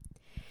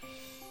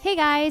Hey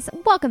guys,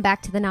 welcome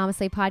back to the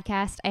Namaste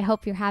podcast. I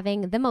hope you're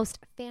having the most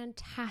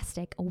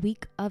fantastic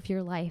week of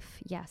your life.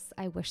 Yes,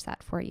 I wish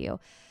that for you.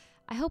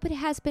 I hope it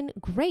has been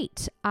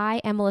great. I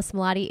am Melissa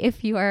Melati.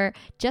 If you are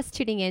just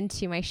tuning in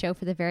to my show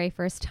for the very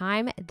first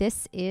time,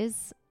 this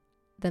is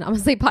the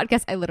Namaste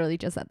podcast. I literally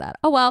just said that.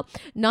 Oh well,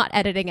 not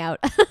editing out.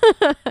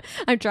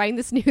 I'm trying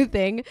this new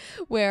thing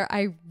where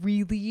I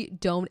really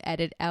don't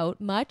edit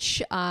out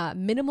much.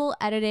 Minimal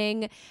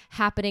editing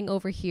happening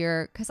over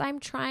here because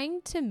I'm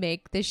trying to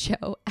make this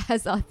show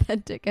as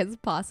authentic as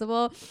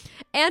possible.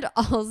 And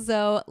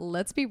also,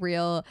 let's be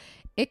real,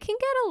 it can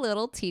get a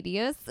little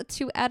tedious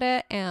to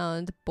edit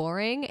and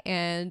boring.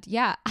 And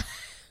yeah.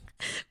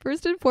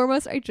 First and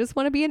foremost, I just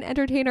want to be an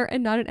entertainer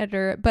and not an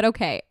editor, but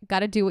okay,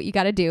 gotta do what you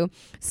gotta do.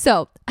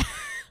 So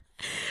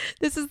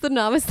this is the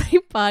Namaste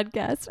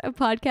podcast, a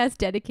podcast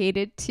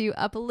dedicated to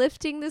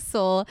uplifting the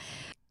soul,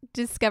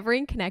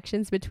 discovering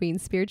connections between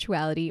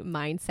spirituality,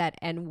 mindset,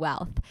 and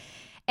wealth.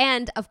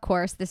 And of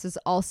course, this is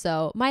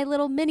also my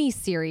little mini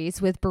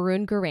series with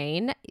Barun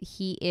Gurain.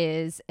 He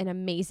is an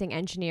amazing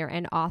engineer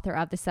and author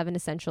of The 7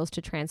 Essentials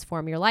to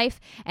Transform Your Life.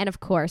 And of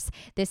course,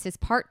 this is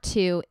part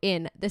 2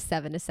 in The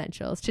 7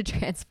 Essentials to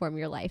Transform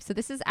Your Life. So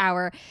this is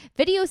our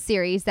video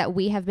series that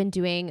we have been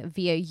doing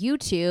via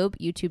YouTube,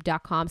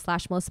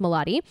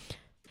 youtube.com/MelissaMelati.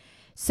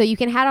 So you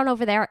can head on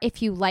over there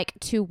if you like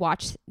to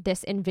watch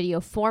this in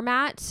video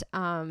format.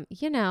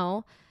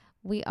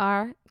 We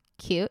are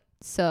cute.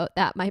 So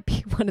that might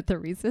be one of the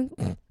reasons.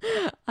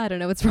 I don't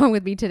know what's wrong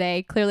with me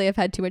today. Clearly, I've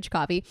had too much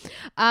coffee.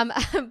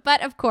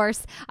 But of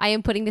course, I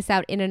am putting this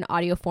out in an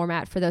audio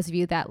format for those of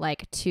you that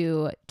like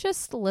to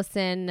just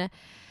listen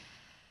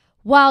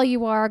while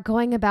you are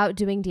going about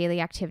doing daily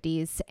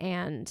activities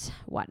and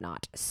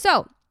whatnot.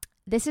 So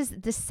this is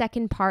the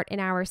second part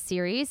in our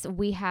series.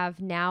 We have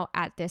now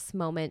at this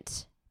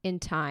moment in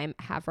time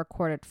have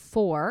recorded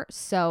 4.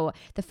 So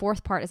the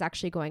 4th part is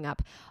actually going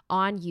up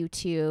on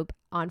YouTube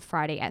on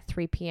Friday at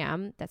 3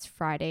 p.m. That's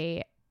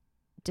Friday,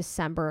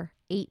 December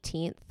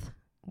 18th.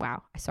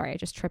 Wow. Sorry, I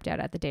just tripped out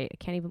at the date. I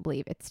can't even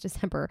believe it's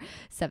December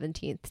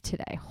 17th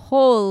today.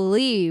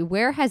 Holy,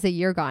 where has a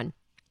year gone?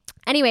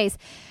 Anyways,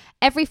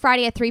 every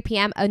Friday at 3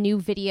 p.m., a new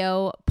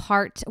video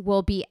part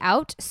will be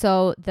out.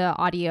 So the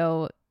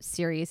audio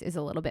series is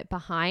a little bit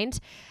behind.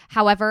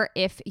 However,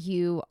 if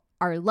you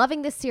are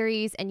loving this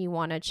series and you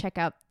want to check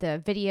out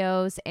the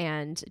videos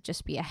and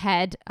just be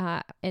ahead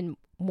and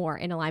more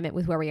in alignment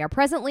with where we are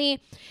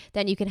presently,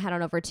 then you can head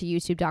on over to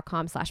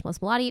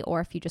youtube.com/MelissaMelati, or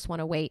if you just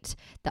want to wait,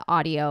 the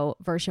audio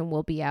version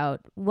will be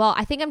out. Well,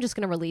 I think I'm just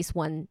going to release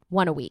one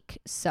a week.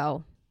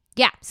 So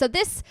yeah, so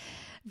this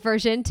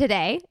version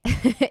today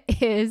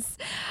is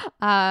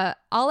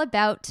all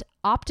about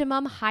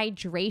optimum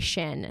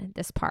hydration,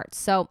 this part.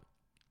 So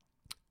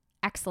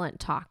excellent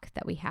talk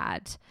that we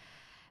had.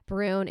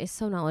 Barun is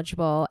so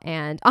knowledgeable,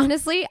 and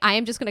honestly, I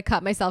am just going to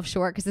cut myself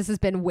short because this has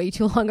been way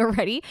too long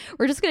already.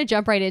 We're just going to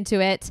jump right into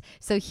it.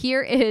 So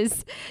here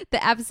is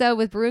the episode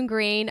with Barun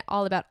Gurain,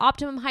 all about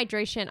optimum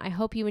hydration. I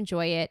hope you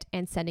enjoy it,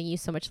 and sending you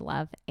so much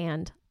love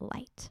and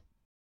light.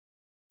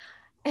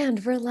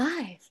 And we're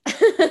live.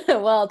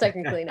 Well,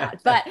 technically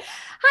not, but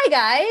hi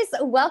guys,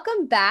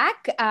 welcome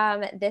back.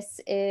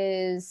 This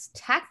is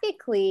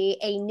technically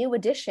a new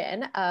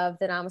edition of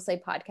the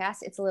Namaste podcast.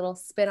 It's a little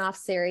spin-off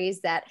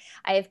series that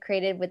I have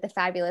created with the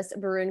fabulous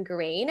Barun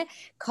Gurain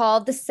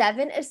called The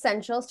 7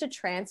 Essentials to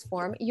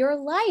Transform Your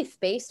Life,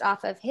 based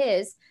off of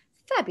his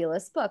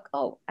fabulous book.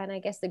 Oh, and I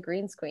guess the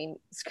green screen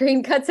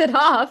cuts it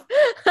off.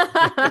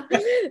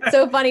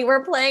 So funny.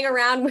 We're playing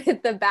around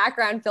with the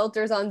background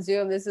filters on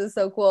Zoom. This is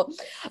so cool.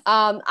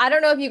 I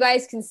don't know if you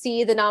guys can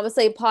see the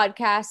Namaste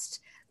podcast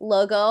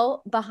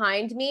logo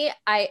behind me.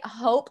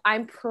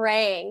 I'm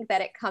praying that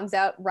it comes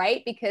out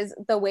right, because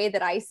the way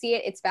that I see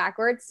it, it's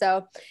backwards.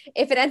 So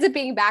if it ends up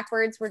being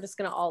backwards, we're just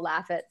going to all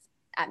laugh at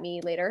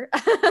me later.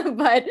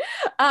 But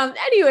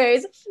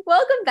anyways,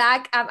 welcome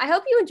back. I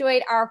hope you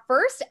enjoyed our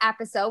first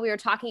episode. We were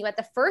talking about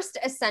the first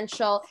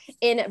essential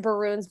in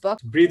Barun's book,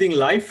 Breathing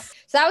Life.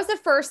 So that was the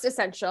first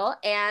essential.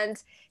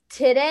 And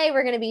today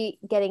we're going to be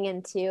getting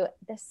into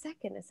the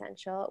second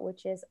essential,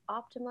 which is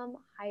optimum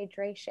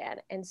hydration.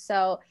 And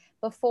so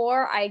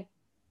before I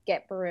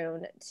get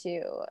Barun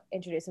to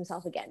introduce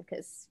himself again,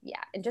 because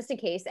and just in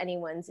case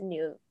anyone's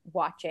new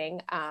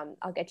watching,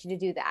 I'll get you to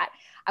do that.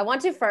 I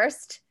want to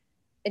first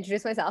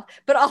introduce myself,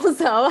 but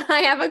also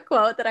I have a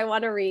quote that I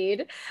want to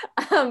read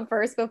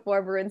first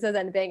before Barun says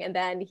anything, and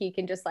then he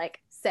can just like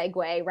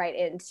segue right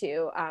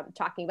into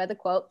talking about the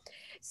quote.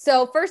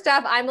 So first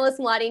off, I'm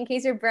Melissa Melati. In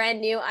case you're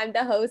brand new, I'm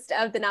the host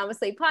of the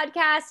Namaste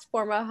podcast,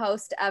 former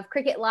host of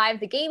Cricket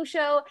Live, the game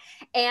show.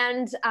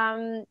 And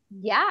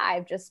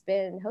I've just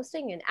been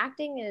hosting and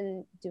acting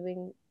and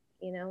doing,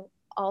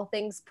 all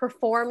things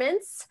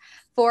performance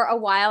for a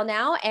while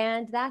now.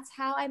 And that's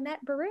how I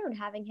met Barun,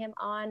 having him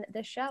on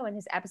the show. And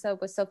his episode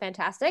was so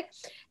fantastic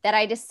that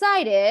I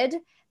decided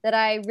that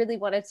I really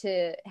wanted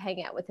to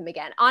hang out with him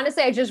again.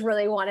 Honestly, I just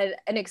really wanted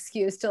an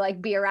excuse to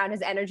like be around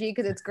his energy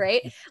because it's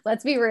great.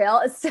 Let's be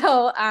real.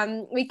 So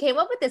we came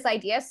up with this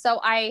idea. So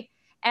I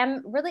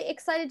am really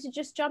excited to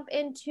just jump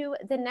into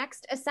the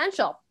next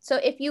essential. So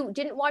if you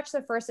didn't watch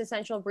the first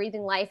essential,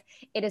 Breathing Life,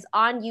 it is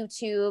on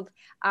YouTube.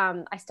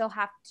 I still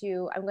have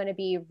to, I'm going to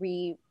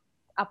be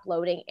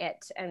uploading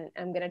it, and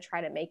I'm going to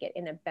try to make it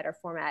in a better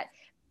format.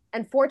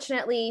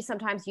 Unfortunately,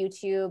 sometimes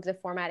YouTube, the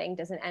formatting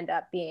doesn't end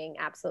up being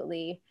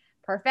absolutely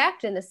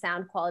perfect and the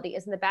sound quality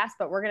isn't the best,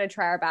 but we're going to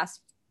try our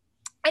best.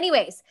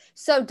 Anyways,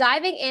 so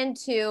diving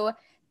into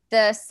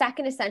the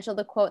second essential,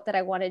 the quote that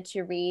I wanted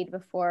to read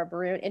before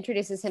Barun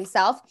introduces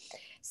himself.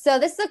 So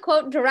this is a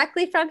quote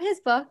directly from his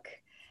book.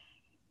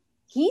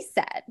 He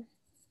said,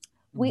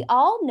 "We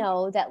all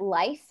know that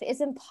life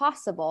is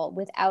impossible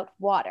without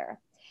water,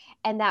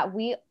 and that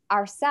we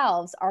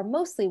ourselves are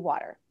mostly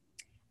water.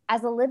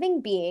 As a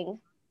living being,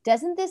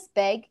 doesn't this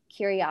beg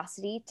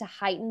curiosity to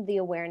heighten the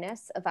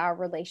awareness of our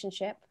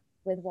relationship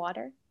with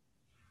water?"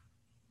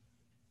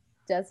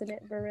 Doesn't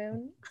it,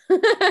 Barun?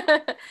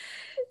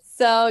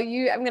 So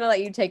I'm going to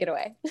let you take it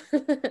away.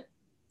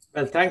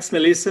 Well, thanks,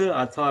 Melissa.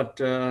 I thought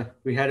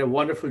we had a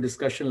wonderful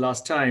discussion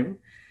last time,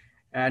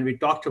 and we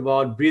talked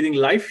about breathing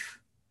life,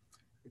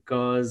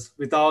 because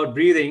without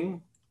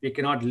breathing, we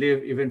cannot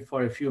live even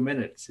for a few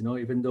minutes.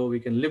 Even though we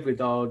can live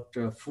without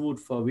food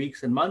for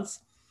weeks and months,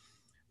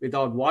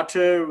 without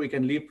water, we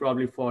can live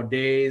probably for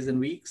days and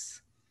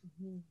weeks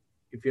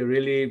if you're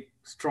really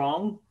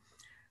strong.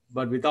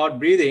 But without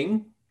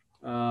breathing,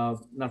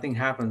 nothing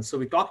happens. So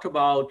we talked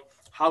about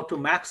how to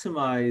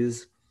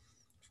maximize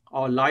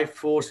our life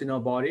force in our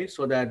body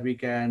so that we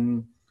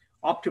can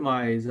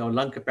optimize our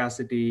lung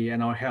capacity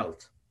and our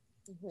health.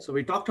 So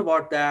we talked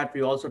about that.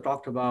 We also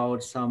talked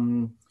about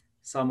some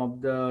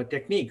of the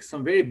techniques,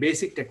 some very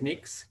basic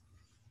techniques.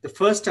 The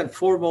first and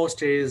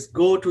foremost is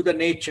go to the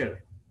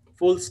nature,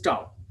 full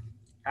stop,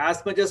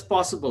 as much as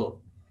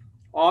possible,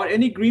 or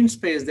any green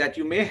space that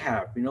you may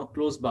have,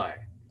 close by.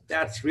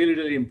 That's really,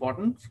 really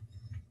important.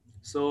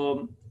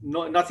 So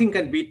no, nothing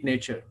can beat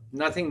nature.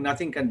 Nothing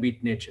can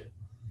beat nature.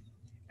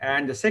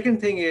 And the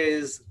second thing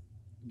is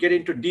get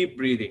into deep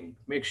breathing.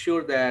 Make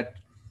sure that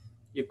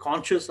you're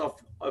conscious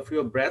of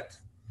your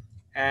breath,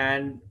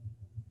 and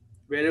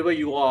wherever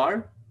you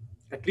are,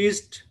 at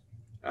least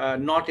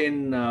not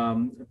in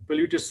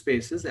polluted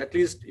spaces, at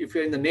least if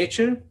you're in the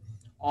nature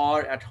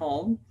or at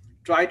home,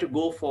 try to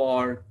go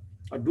for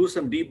or do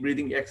some deep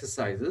breathing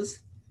exercises.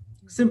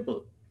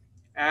 Simple.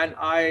 And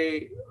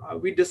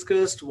we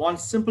discussed one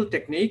simple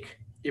technique,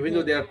 even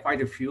though there are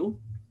quite a few.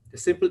 The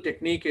simple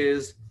technique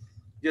is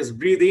just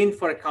breathe in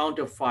for a count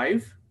of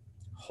 5,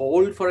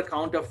 hold for a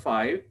count of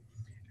 5,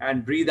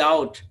 and breathe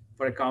out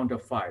for a count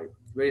of 5.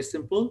 Very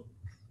simple.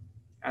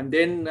 And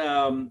then,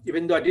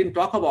 even though I didn't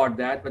talk about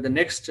that, but the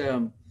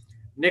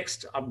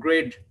next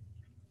upgrade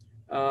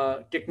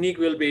technique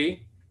will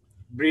be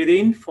breathe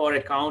in for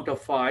a count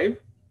of 5,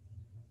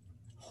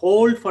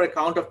 hold for a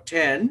count of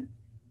 10,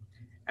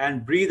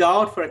 and breathe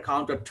out for a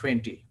count of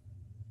 20.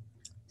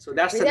 So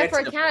that's Breathe the out for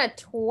next a step. count of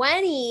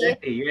 20.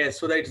 20, yes.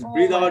 So that it's Oh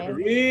breathe out my.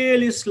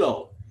 really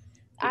slow.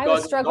 I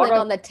was Because a lot struggling of,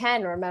 on the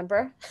 10,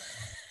 remember?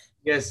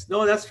 yes,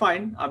 no, that's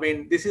fine. I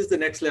mean, this is the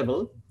next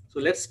level. So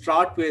let's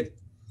start with,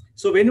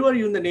 so whenever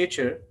you're in the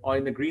nature or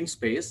in the green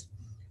space,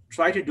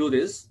 try to do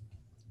this.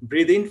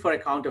 Breathe in for a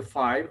count of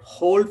 5,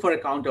 hold for a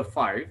count of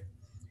 5,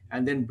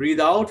 and then breathe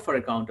out for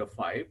a count of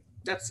 5.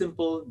 That's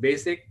simple,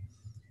 basic.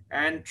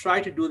 And try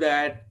to do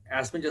that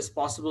as much as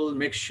possible.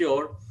 Make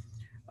sure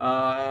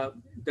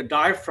the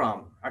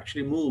diaphragm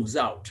actually moves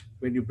out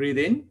when you breathe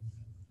in.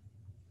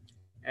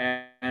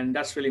 And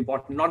that's really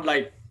important. Not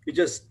like you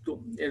just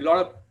do a lot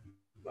of,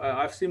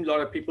 I've seen a lot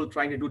of people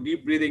trying to do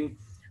deep breathing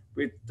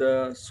with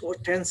so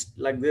tense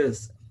like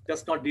this.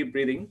 That's not deep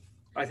breathing.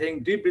 I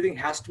think deep breathing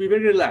has to be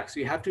very relaxed.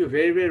 You have to be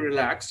very, very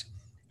relaxed.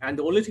 And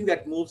the only thing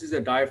that moves is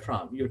the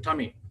diaphragm. Your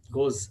tummy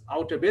goes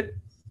out a bit,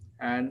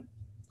 and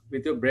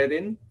with your breath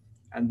in,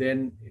 and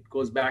then it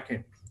goes back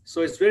in.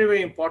 So it's very,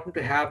 very important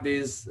to have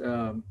these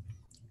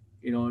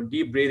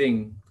deep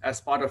breathing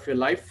as part of your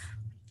life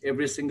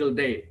every single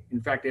day. In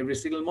fact, every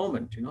single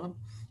moment.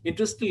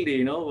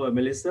 Interestingly,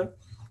 Melissa,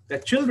 the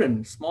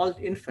children, small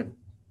infant,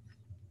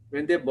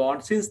 when they're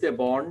born, since they're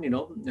born,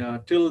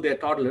 till they're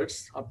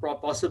toddlers, or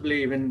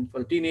possibly even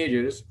for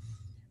teenagers,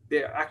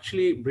 they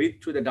actually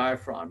breathe through the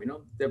diaphragm.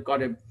 They've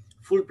got a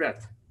full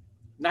breath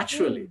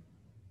naturally.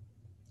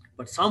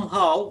 But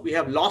somehow we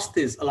have lost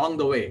this along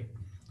the way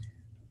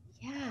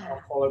Yeah.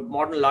 of our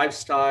modern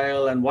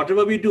lifestyle and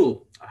whatever we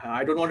do.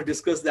 I don't want to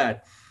discuss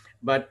that,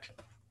 but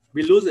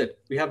we lose it.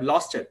 We have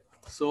lost it.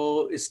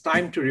 So it's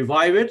time to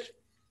revive it.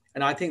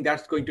 And I think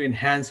that's going to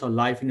enhance our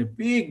life in a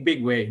big,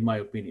 big way, in my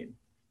opinion.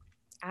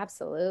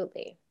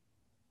 Absolutely.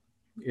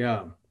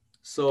 Yeah.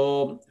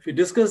 So we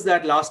discussed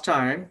that last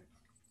time.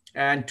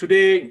 And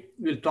today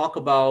we'll talk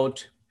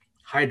about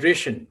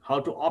hydration, how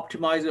to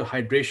optimize your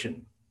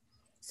hydration.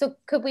 So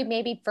could we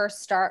maybe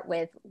first start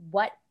with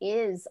what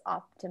is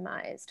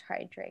optimized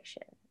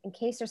hydration? In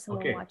case there's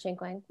someone Okay. watching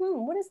going,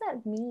 what does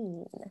that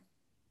mean?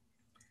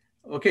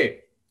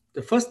 Okay.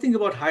 The first thing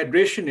about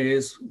hydration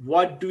is,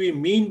 what do we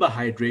mean by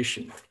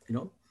hydration?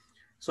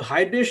 So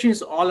hydration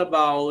is all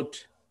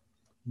about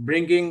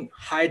bringing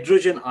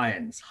hydrogen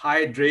ions,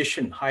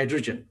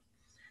 hydrogen,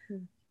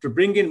 Mm. to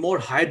bring in more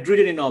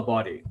hydrogen in our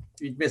body.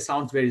 It may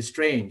sound very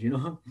strange,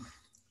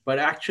 but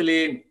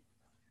actually,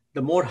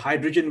 the more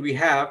hydrogen we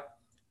have,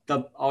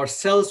 our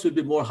cells will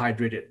be more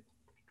hydrated.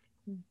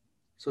 Mm.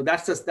 So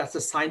that's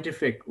the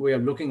scientific way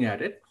of looking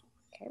at it.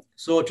 Okay.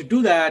 So to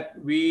do that,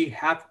 we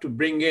have to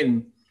bring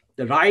in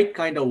the right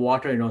kind of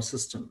water in our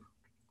system.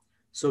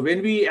 So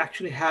when we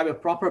actually have a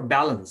proper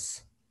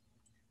balance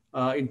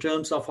in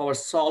terms of our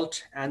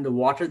salt and the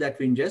water that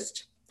we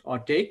ingest or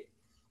take,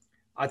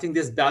 I think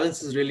this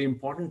balance is really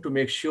important to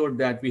make sure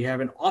that we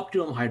have an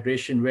optimum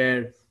hydration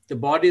where the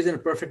body is in a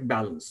perfect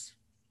balance.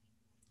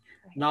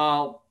 Right.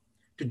 Now,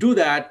 to do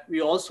that,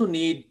 we also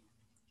need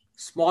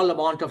small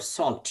amount of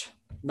salt.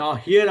 Now,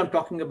 here I'm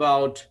talking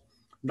about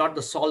not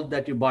the salt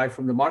that you buy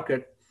from the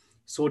market,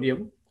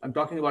 sodium. I'm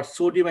talking about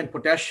sodium and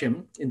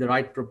potassium in the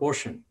right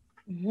proportion,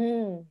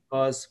 Hmm.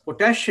 because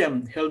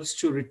potassium helps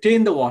to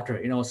retain the water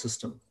in our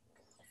system,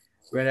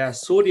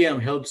 whereas sodium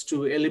helps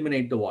to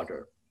eliminate the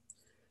water.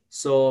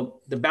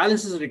 So the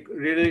balance is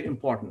really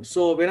important.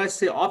 So when I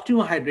say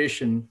optimal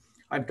hydration,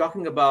 I'm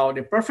talking about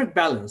a perfect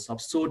balance of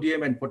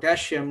sodium and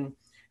potassium,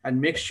 and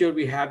make sure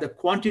we have the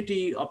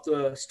quantity of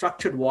the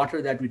structured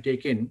water that we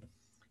take in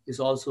is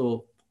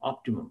also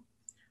optimum.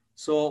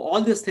 So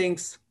all these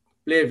things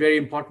play a very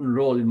important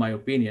role in my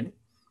opinion.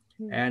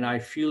 Hmm. And I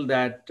feel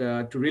that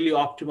to really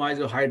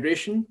optimize our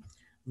hydration,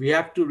 we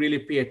have to really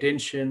pay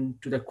attention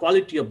to the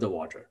quality of the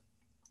water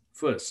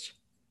first.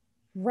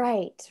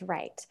 Right,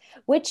 right.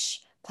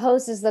 Which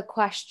poses the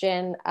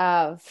question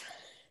of,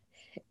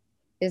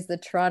 is the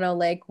Toronto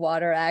Lake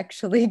water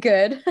actually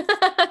good?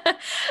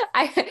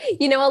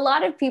 A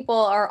lot of people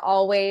are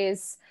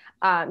always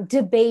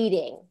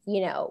debating,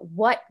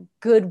 what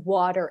good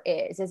water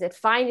is. Is it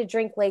fine to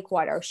drink lake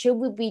water? Should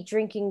we be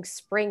drinking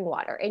spring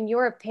water? In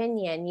your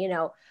opinion,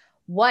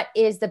 what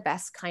is the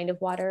best kind of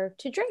water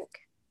to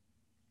drink?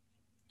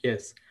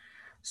 Yes.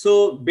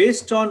 So,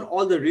 based on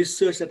all the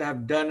research that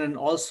I've done, and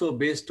also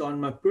based on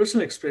my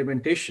personal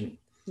experimentation,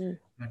 Mm.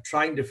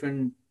 trying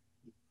different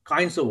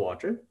kinds of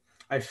water,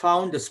 I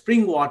found the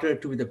spring water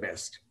to be the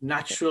best,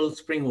 natural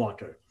spring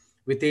water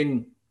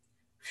within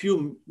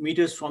few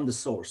meters from the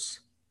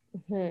source.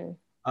 Mhm.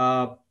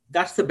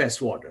 That's the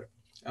best water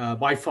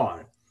by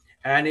far.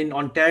 And in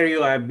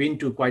Ontario, I've been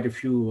to quite a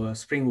few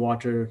spring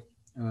water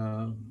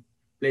uh,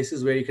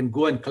 places where you can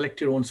go and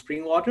collect your own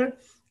spring water.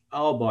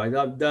 Oh boy,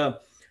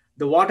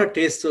 the water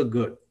tastes so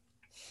good.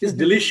 It's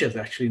delicious,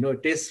 actually. No,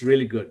 it tastes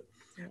really good.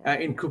 Yeah.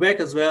 In Quebec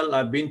as well,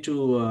 I've been to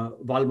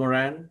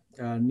Valmorin,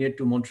 near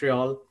to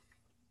Montreal,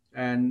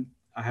 and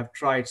I have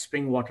tried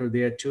spring water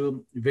there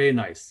too. Very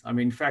nice. I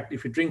mean, in fact,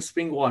 if you drink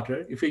spring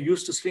water, if you're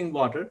used to spring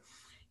water,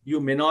 you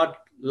may not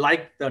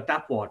like the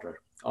tap water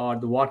or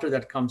the water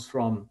that comes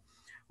from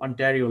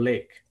Ontario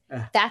Lake.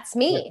 That's But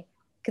me.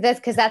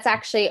 Because that's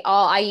actually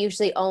all I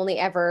usually only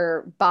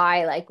ever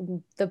buy, like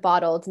the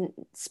bottled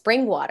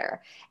spring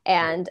water.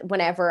 And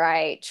whenever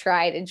I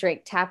try to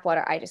drink tap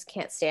water, I just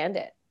can't stand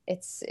it.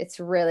 It's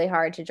really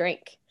hard to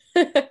drink.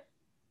 Of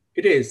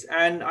it is,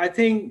 and I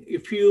think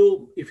if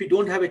you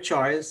don't have a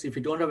choice, if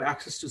you don't have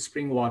access to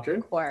spring water,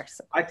 course,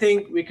 of I course.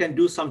 think we can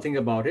do something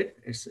about it.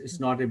 It's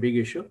not a big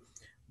issue,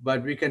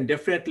 but we can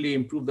definitely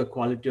improve the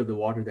quality of the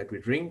water that we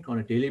drink on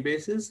a daily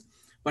basis.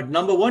 But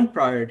number one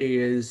priority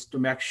is to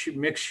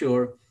make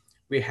sure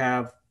we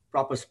have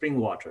proper spring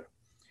water.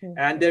 Hmm.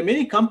 And there are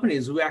many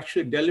companies who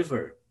actually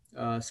deliver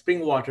spring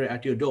water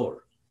at your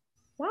door.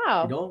 You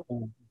Wow. know,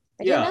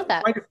 I didn't yeah, know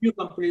that. quite a few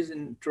companies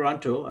in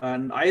Toronto.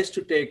 And I used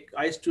to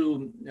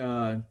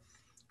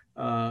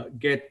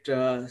get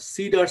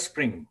Cedar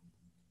Spring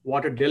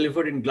water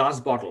delivered in glass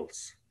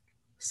bottles.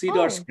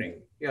 Cedar Oh,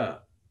 Spring, yeah.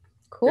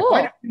 There are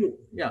quite a cool. few.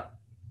 Yeah,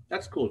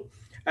 that's cool.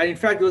 And in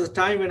fact, there was a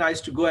time when I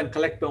used to go and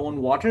collect my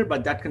own water,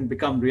 but that can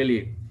become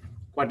really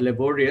quite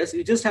laborious.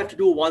 You just have to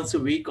do once a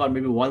week or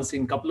maybe once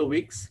in a couple of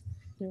weeks,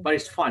 Hmm. but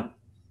it's fun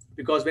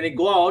because when you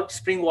go out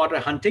spring water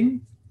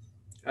hunting,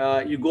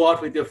 you go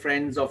out with your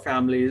friends or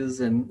families,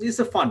 and it's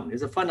a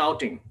fun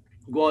outing.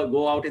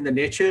 Go out in the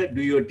nature,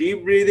 do your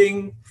deep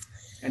breathing,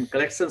 and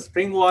collect some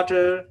spring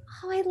water,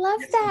 Oh, I love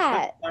get some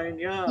that. sunshine.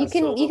 Yeah,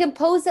 You can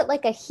pose it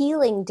like a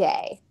healing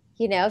day,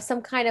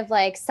 some kind of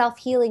like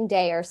self-healing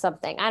day or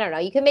something. I don't know.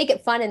 You can make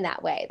it fun in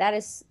that way.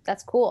 That's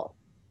cool.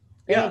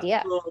 Great yeah.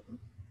 idea.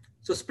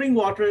 So spring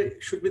water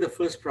should be the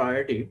first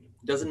priority.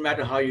 Doesn't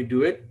matter how you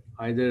do it.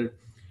 Either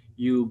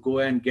you go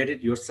and get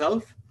it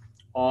yourself,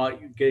 or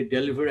you get it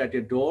delivered at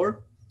your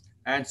door.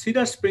 And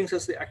Cedar Springs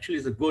is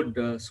a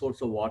good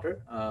source of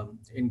water.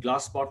 In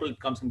glass bottle, it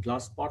comes in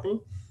glass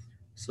bottle,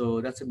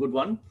 so that's a good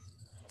one.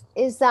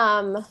 Is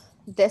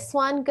this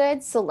one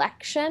good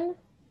selection?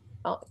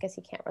 Oh, I guess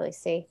you can't really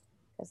see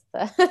because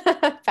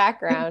the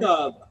background.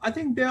 I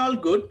think they're all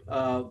good.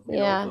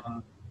 Yeah.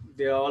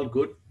 They're all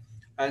good,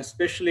 and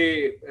especially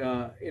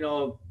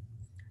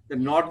the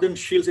Northern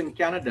Shields in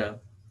Canada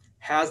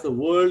has the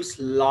world's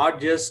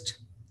largest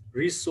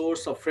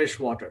resource of fresh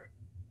water.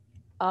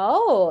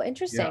 Oh, Yeah,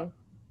 interesting.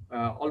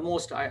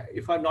 almost,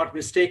 if I'm not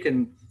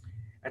mistaken,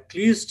 at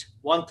least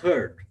one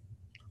third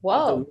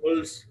of the Whoa.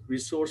 world's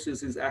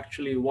resources is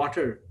actually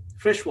water,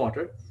 fresh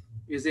water,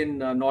 is in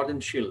northern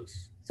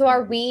shales. So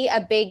are we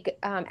a big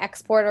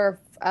exporter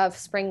of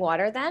spring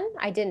water then?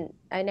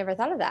 I never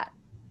thought of that.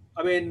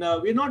 I mean,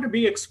 we're not a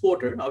big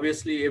exporter.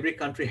 Obviously, every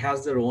country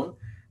has their own,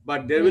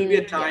 but there will be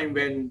a Yeah. time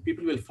when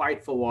people will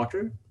fight for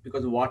water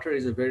because water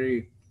is a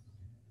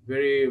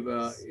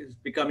is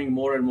becoming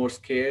more and more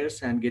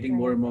scarce and getting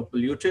more Right. and more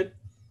polluted.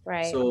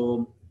 Right. So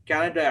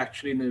Canada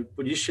actually in a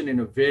position in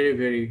a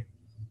very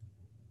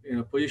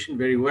position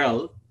very well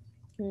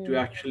to Hmm.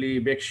 actually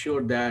make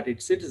sure that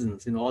its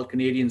citizens, all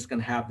Canadians can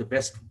have the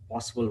best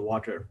possible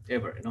water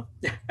ever.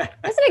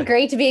 Isn't it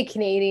great to be a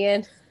Canadian?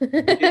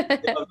 It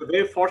is, we're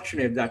very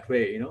fortunate that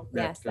way, that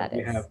Yes, that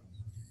we have is.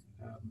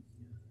 um,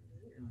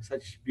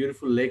 such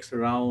beautiful lakes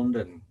around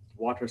and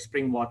water,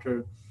 spring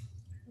water.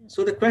 So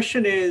the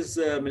question is,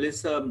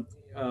 Melissa,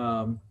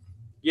 um,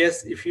 yes,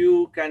 if you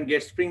can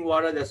get spring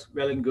water, that's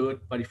well and good.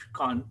 But if you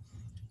can't,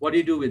 what do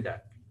you do with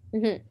that?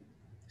 Mhm.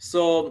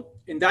 So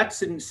in that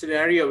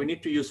scenario, we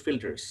need to use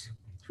filters,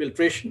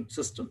 filtration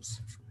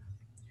systems.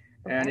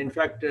 And Okay. in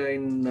fact,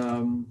 in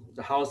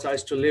the house I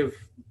used to live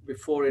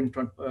before in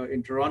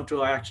Toronto,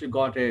 I actually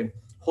got a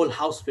whole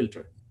house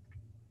filter.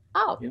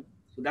 Oh, Yeah.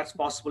 So that's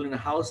possible in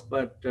a house,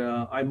 but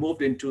I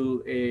moved into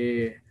a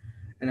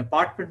an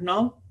apartment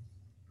now,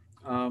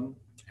 um,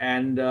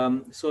 and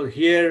so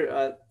here,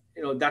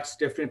 that's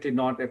definitely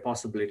not a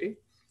possibility.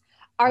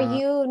 are Uh,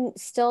 you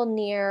still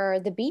near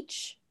the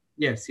beach?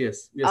 yes,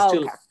 yes, Oh,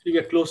 okay. we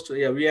are close to,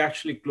 yeah, we're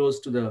actually close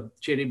to the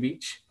Cherry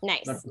Beach,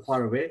 not Nice. too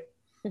far away.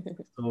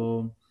 So,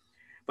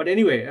 but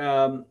anyway,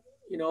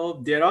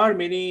 there are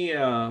many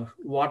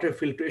water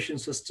filtration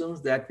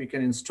systems that we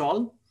can install.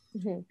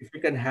 Mhm. If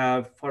you can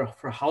have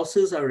for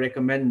houses, I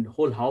recommend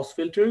whole house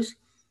filters.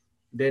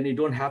 Then you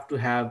don't have to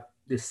have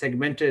this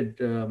segmented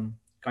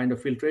kind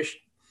of filtration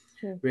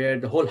Hmm. where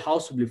the whole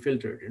house will be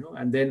filtered.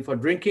 And then for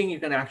drinking, you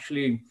can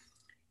actually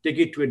take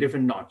it to a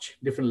different notch,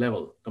 different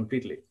level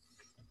completely.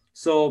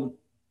 So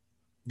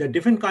the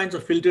different kinds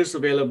of filters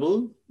available.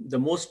 The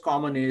most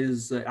common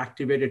is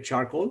activated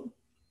charcoal,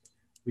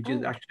 which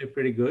is Oh, actually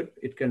pretty good.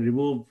 It can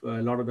remove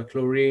a lot of the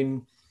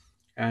chlorine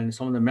and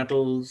some of the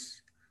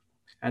metals.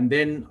 And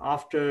then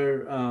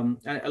after,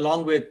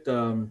 along with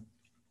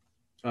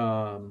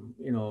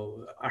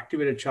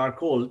activated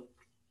charcoal,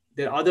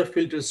 there are other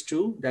filters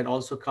too that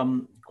also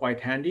come quite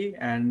handy.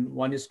 And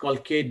one is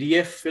called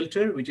KDF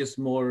filter, which is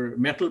more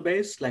metal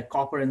based, like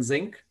copper and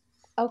zinc.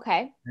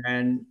 okay.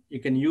 And you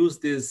can use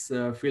these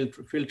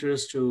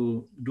filters to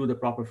do the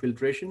proper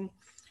filtration.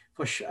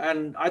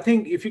 And I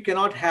think if you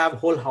cannot have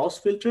whole house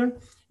filter,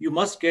 you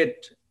must get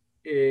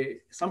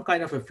some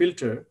kind of a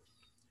filter.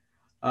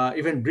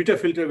 Even Brita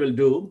filter will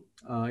do,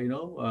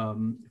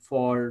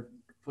 for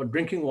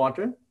drinking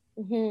water.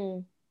 Hmm.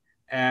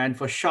 And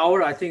for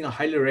shower, I think I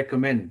highly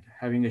recommend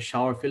having a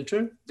shower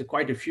filter. There are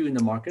quite a few in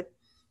the market.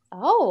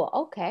 Oh,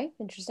 okay.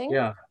 Interesting.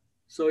 Yeah.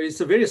 So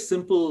it's a very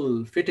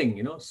simple fitting,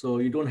 so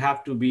you don't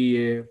have to be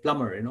a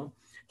plumber,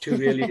 to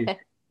really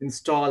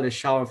install a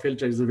shower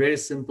filter. It's a very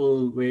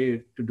simple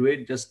way to do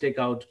it. Just take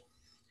out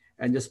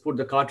and just put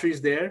the cartridge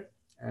there.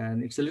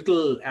 And it's a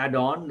little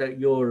add-on that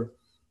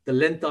the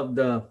length of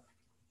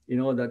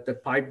that the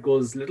pipe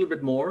goes a little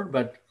bit more,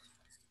 but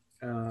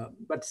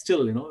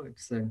still, you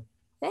can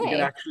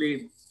Hey.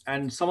 actually,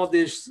 and some of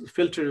these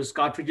filters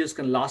cartridges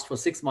can last for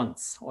 6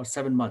 months or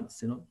 7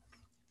 months.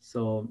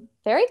 So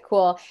Very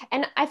cool.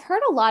 And I've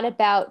heard a lot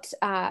about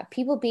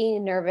people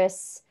being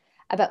nervous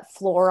about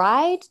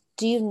fluoride.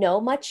 Do you know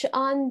much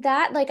on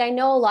that? Like, I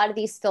know a lot of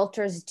these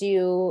filters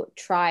do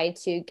try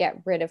to get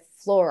rid of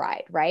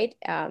fluoride, right?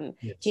 Do you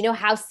yes. know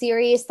how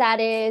serious that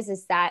is?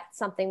 Is that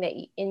something that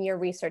in your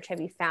research have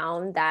you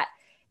found that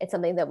it's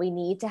something that we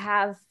need to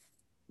have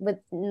with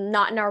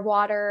not in our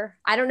water?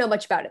 I don't know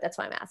much about it. That's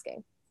why I'm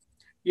asking.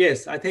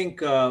 Yes, I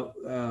think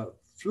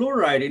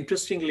fluoride,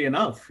 interestingly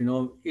enough,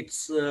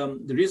 it's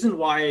the reason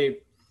why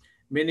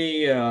many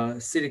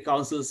city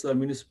councils,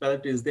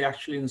 municipalities, they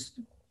actually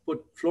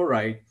put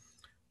fluoride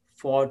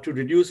to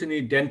reduce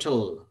any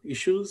dental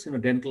issues,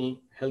 dental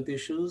health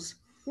issues.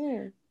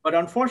 Hmm. But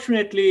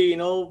unfortunately,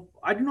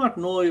 I do not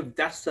know if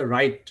that's the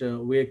right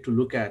way to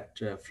look at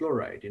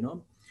fluoride.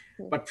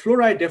 Hmm. But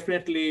fluoride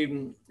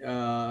definitely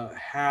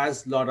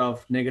has a lot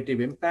of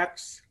negative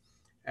impacts.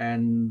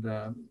 And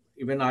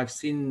even I've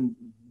seen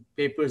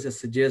papers that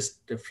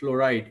suggest the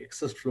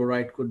excess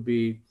fluoride could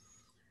be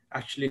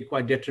actually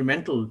quite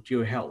detrimental to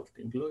your health.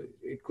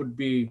 It could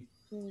be,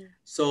 Hmm.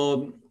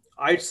 so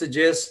I'd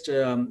suggest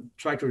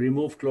try to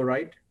remove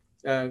chlorine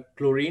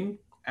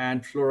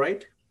and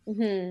fluoride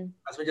Hmm.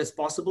 as much as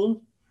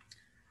possible.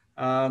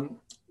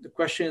 The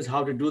question is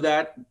how to do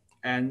that,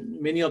 and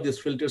many of these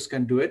filters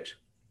can do it.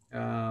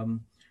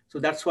 Um, so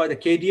that's why the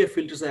KDF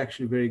filters are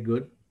actually very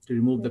good to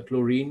remove the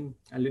chlorine,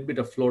 a little bit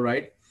of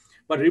fluoride.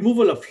 But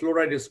removal of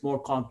fluoride is more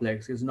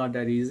complex. It's not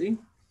that easy.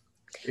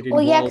 It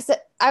Well, yeah, involves,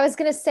 because I was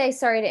gonna say,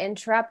 sorry to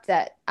interrupt,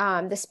 that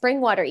the spring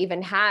water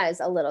even has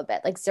a little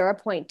bit, like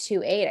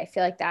 0.28. I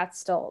feel like that's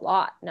still a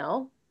lot,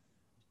 no?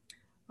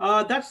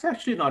 That's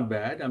actually not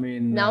bad. I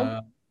mean,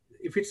 No?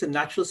 if it's a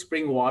natural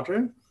spring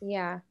water,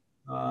 Yeah.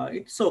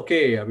 it's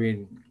okay. I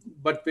mean,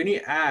 but when you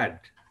add,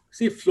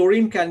 see,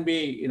 fluorine can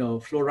be,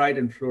 fluoride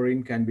and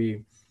fluorine can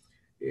be,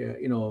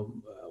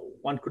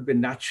 one could be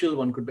natural,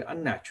 one could be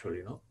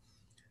unnatural.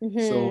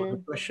 So the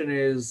Hmm. question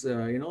is,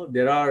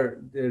 there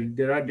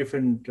are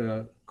different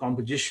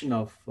composition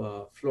of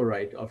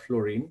fluoride or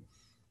fluorine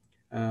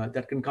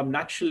that can come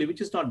naturally,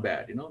 which is not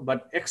bad.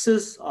 But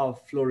excess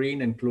of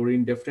fluorine and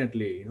chlorine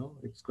definitely,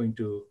 it's going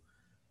to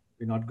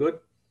be not good.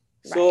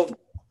 Right. So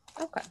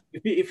Okay.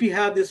 if you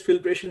have this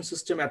filtration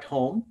system at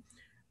home,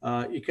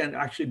 you can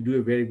actually do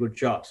a very good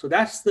job. So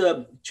that's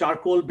the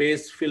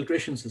charcoal-based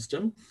filtration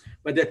system.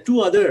 But there are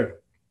two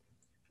other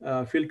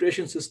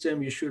filtration system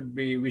we should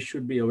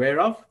be aware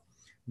of.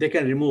 They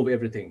can remove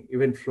everything,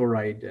 even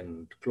fluoride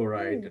and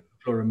chloride, Hmm.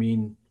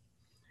 chloramine,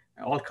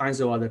 all kinds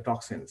of other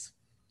toxins.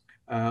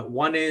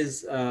 One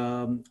is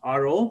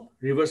RO,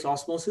 reverse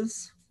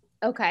osmosis,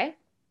 Okay.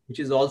 which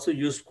is also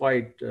used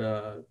quite,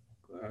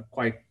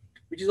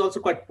 which is also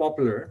quite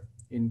popular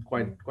in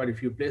Hmm. quite a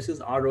few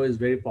places. RO is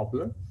very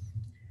popular,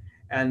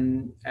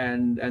 and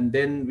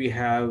then we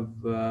have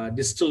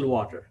distilled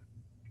water,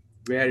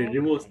 where it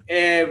removes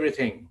Okay.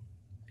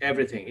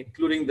 everything,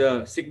 including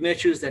the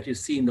signatures that you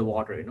see in the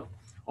water.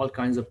 All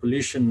kinds of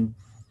pollution,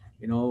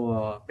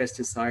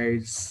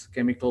 pesticides,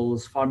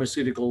 chemicals,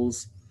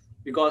 pharmaceuticals.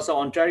 Because of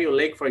Ontario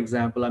Lake, for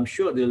example, I'm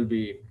sure there'll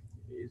be.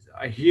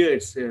 I hear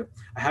it's.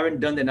 I haven't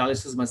done the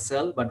analysis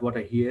myself, but what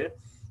I hear,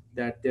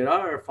 that there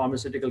are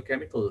pharmaceutical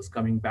chemicals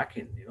coming back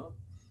in.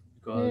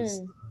 Because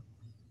Hmm.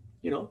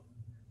 you know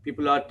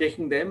people are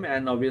taking them,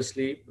 and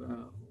obviously Yeah,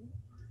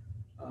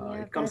 it I've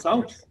heard comes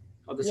out this.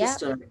 of the Yep.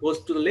 system, it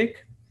goes to the lake,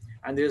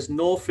 and there's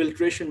no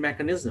filtration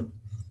mechanism.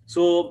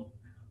 So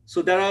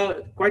so there are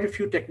quite a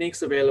few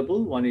techniques available.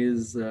 One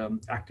is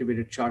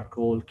activated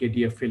charcoal,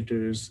 KDF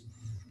filters.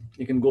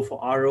 You can go for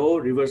RO,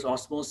 reverse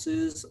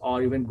osmosis,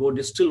 or even go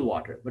distilled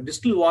water. But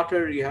distilled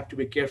water, you have to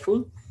be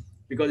careful,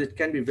 because it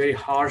can be very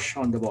harsh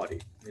on the body,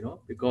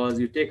 because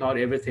you take out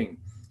everything.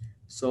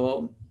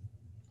 So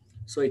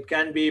so it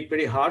can be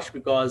pretty harsh,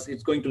 because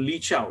it's going to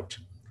leach out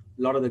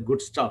a lot of the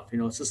good stuff,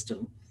 system.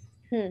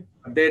 Hmm.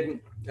 Then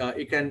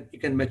you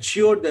can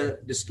mature the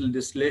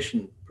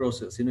distillation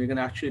process. You can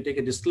actually take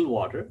a distilled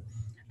water,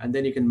 and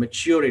then you can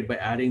mature it by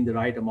adding the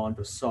right amount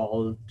of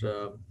salt,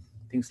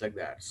 things like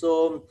that.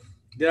 So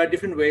there are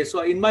different ways. So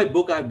in my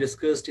book, I've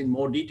discussed in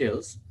more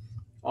details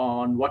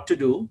on what to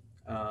do.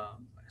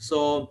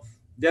 So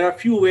there are a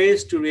few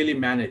ways to really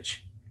manage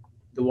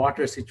the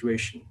water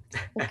situation.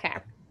 Okay.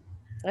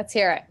 Let's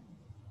hear it.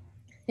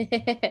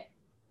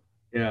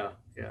 Yeah,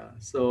 yeah.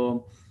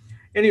 So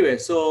anyway,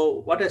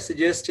 so what I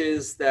suggest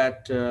is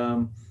that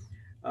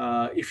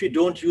if you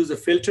don't use a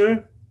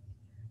filter,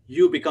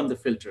 you become the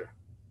filter.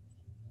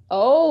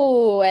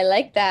 Oh, I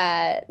like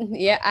that.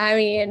 Yeah, I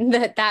mean,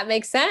 that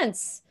makes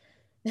sense.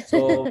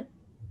 So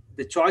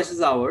the choice is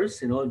ours.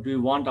 Do we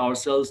want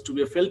ourselves to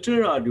be a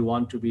filter, or do you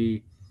want to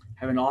be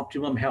have an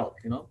optimum health?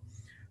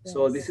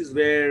 So this Yes. is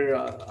where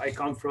I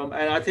come from,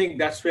 and I think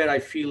that's where I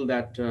feel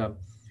that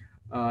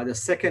the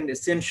second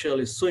essential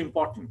is so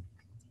important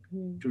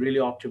Hmm. to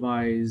really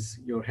optimize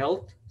your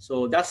health.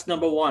 So that's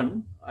number one.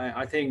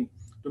 I think,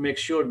 to make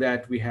sure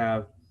that we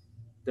have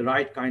the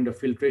right kind of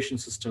filtration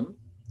system,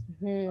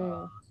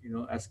 Hmm.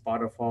 as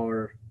part of our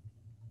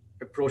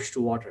approach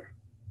to water.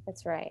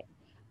 That's right.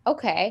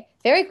 Okay,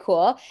 very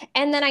cool.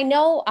 And then I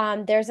know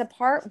there's a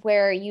part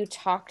where you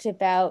talked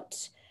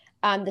about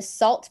the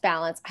salt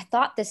balance. I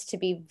thought this to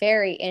be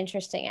very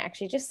interesting,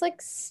 actually, just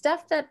like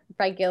stuff that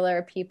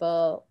regular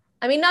people,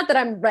 I mean, not that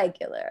I'm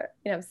regular,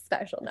 I'm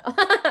special, no.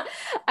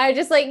 I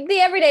just like the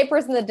everyday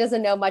person that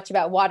doesn't know much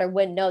about water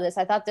wouldn't know this.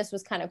 I thought this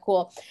was kind of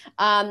cool.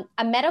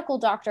 A medical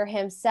doctor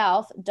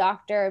himself,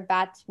 Dr.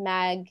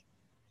 Batmag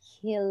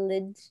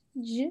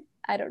Hilij,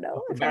 I don't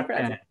know Dr. if I'm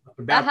pronouncing. Batman,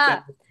 Dr. Batman,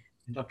 Aha.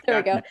 Dr. There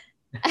we go.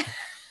 Batman.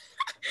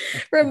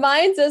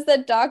 Reminds us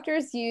that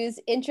doctors use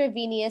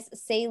intravenous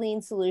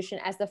saline solution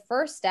as the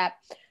first step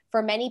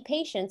for many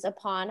patients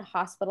upon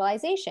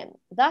hospitalization,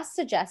 thus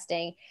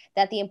suggesting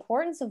that the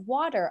importance of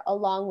water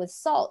along with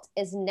salt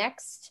is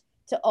next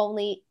to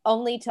only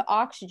to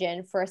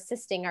oxygen for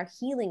assisting our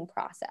healing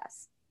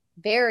process.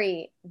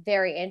 Very,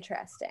 very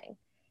interesting.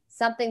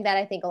 Something that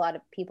I think a lot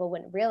of people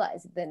wouldn't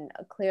realize. Then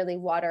clearly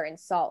water and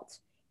salt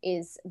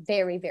is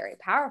very, very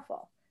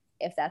powerful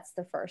if that's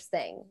the first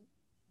thing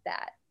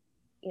that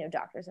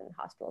doctors and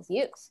hospitals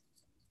use.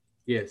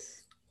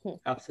 Yes, Hmm.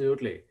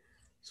 absolutely.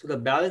 So the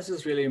balance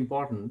is really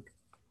important,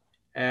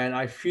 and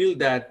I feel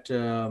that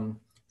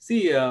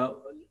see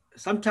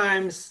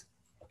sometimes,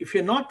 if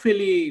you're not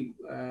really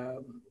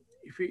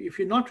if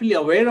you're not really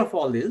aware of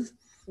all this,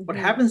 what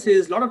Mm-hmm. happens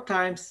is, a lot of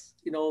times,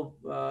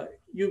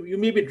 you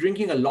may be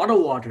drinking a lot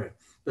of water,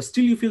 but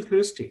still you feel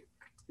thirsty.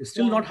 You're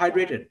still Yeah. not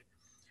hydrated.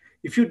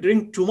 If you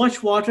drink too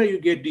much water, you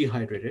get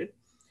dehydrated.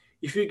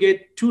 If you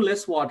get too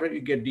less water,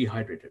 you get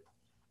dehydrated.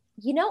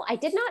 I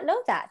did not know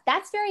that.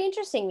 That's very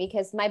interesting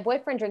because my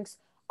boyfriend drinks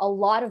a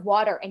lot of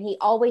water. And he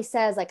always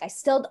says like, I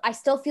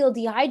still feel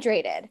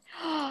dehydrated.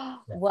 Yeah.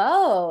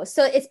 Whoa.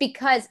 So it's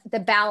because the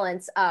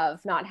balance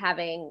of not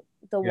having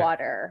the Yeah.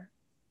 water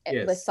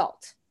with Yes.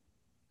 salt.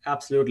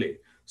 Absolutely.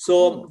 So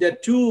Oh, there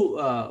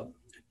are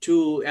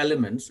two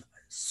elements.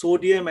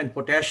 Sodium and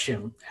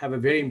potassium have a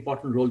very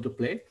important role to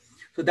play.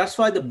 So that's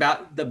why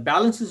the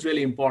balance is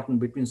really important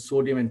between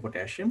sodium and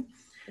potassium,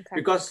 okay.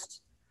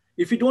 because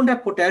if you don't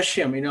have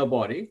potassium in your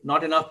body,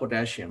 not enough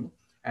potassium,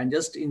 and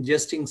just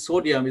ingesting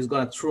sodium is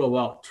going to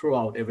throw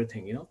out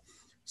everything.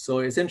 So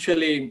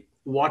essentially,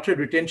 water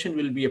retention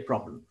will be a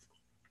problem.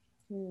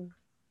 Hmm.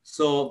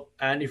 So,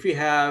 and if you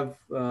have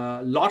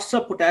lots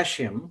of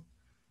potassium,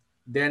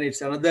 then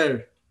it's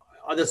another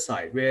other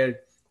side where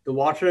the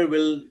water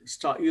will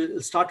start, you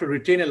start to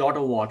retain a lot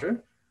of water,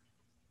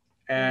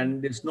 Hmm.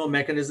 and there's no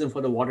mechanism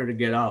for the water to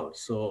get out.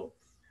 So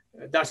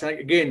that's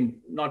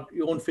again, not,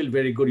 you won't feel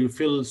very good, you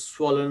feel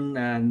swollen,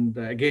 and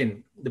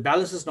again, the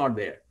balance is not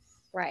there.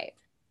 Right.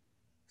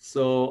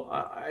 So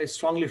I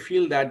strongly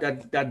feel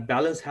that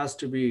balance has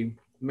to be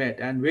met.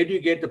 And where do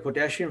you get the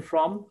potassium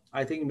from?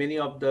 I think many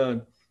of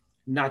the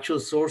natural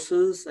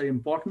sources are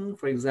important.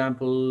 For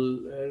example,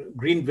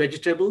 green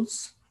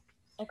vegetables,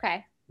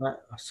 Okay. uh,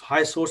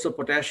 high source of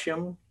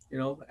potassium,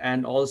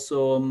 and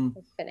also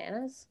Like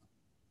bananas.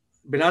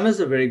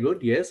 bananas are very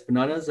good. Yes,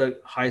 bananas are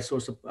high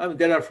source of. I mean,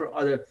 there are for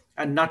other,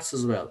 and nuts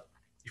as well.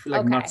 If you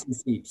like Okay. nuts and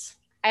seeds.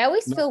 I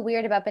always Nut- feel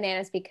weird about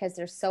bananas because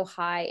they're so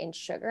high in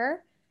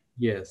sugar.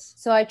 yes.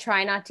 So I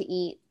try not to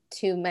eat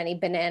too many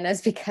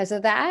bananas because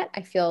of that.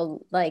 I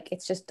feel like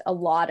it's just a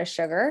lot of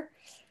sugar.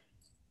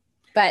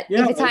 But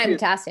Yeah, if it's it high in is.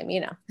 potassium.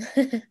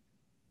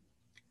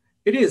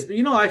 It is.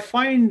 I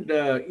find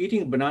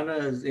eating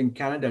bananas in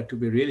Canada to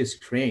be really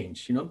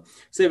strange.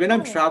 Say when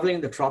I'm Oh, traveling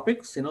in the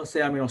tropics,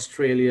 say I'm in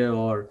Australia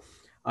or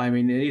I'm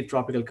in any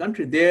tropical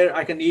country, there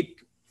I can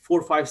eat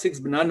four, five, six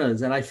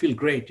bananas and I feel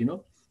great.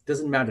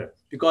 Doesn't matter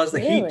because the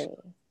heat, really?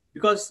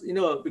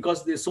 because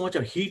there's so much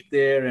of heat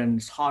there and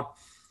it's hot,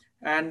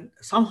 and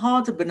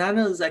somehow the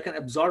bananas I can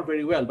absorb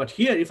very well. But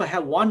here, if I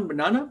have one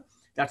banana,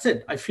 that's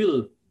it. I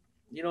feel,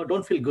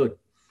 don't feel good.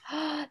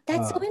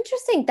 That's so Uh,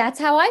 interesting. That's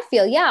how I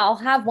feel. Yeah, I'll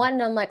have one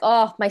and I'm like,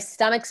 oh, my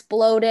stomach's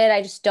bloated.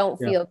 I just don't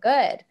yeah. feel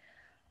good.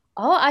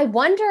 Oh, I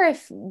wonder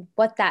if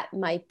what that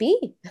might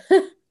be.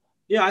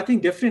 Yeah, I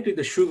think definitely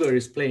the sugar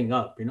is playing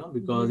up,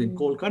 because in Mm,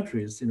 cold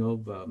countries,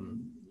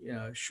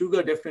 yeah,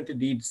 sugar definitely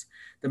needs,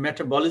 the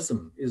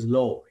metabolism is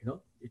low,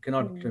 you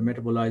cannot mm,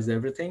 metabolize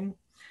everything.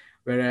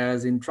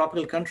 Whereas in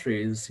tropical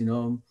countries,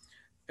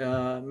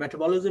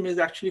 metabolism is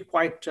actually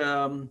quite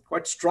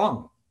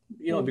strong,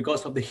 mm,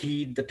 because of the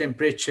heat, the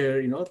temperature,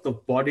 the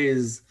body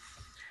is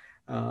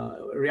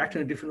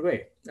reacting in a different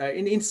way.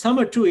 In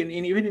summer too,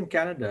 even in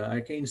Canada,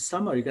 in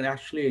summer, you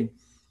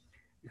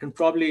can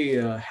probably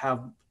have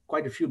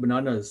quite a few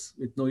bananas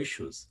with no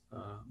issues,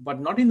 but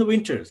not in the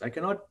winters. I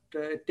cannot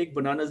take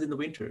bananas in the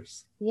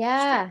winters. Strange.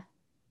 yeah.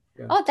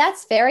 Yeah. Oh,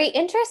 that's very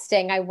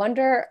interesting. I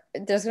wonder,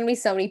 there's going to be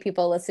so many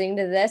people listening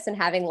to this and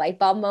having light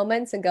bulb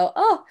moments and go,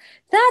 oh,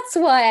 that's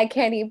why I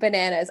can't eat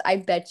bananas. I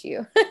bet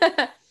you.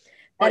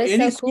 Or That is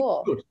any so sweet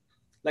cool. fruit,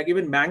 like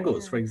even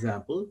mangoes, Yeah. for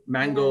example, Yeah.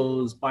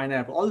 mangoes,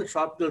 pineapple, all the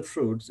tropical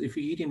fruits, if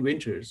you eat in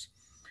winters,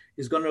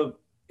 is going to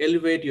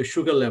elevate your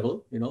sugar level,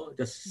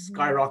 just Mhm.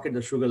 skyrocket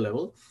the sugar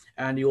level,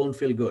 and you won't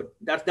feel good.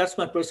 That's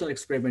my personal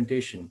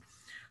experimentation.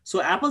 So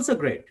apples are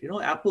great,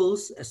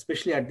 apples,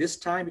 especially at this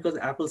time, because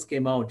apples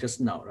came out just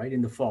now, right,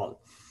 in the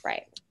fall.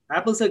 Right.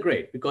 Apples are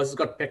great because it's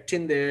got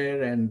pectin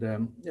there and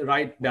the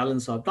right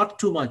balance of, not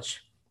too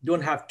much.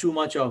 Don't have too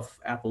much of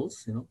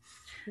apples, Mm.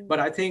 but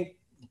I think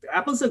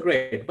apples are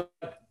great.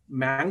 But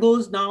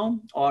mangoes now,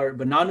 or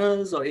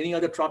bananas, or any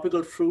other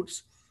tropical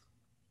fruits,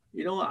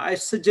 I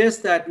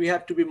suggest that we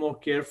have to be more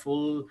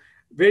careful.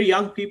 Very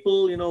young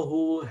people,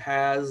 who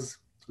has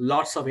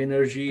lots of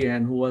energy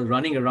and who are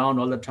running around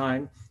all the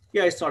time,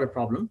 yeah, it's not a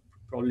problem.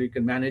 Probably you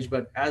can manage.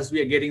 But as we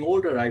are getting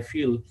older, I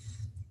feel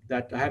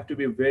that I have to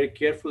be very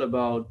careful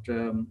about,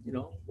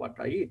 what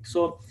I eat.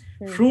 So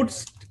Mm.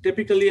 fruits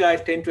typically I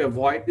tend to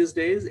avoid these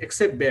days,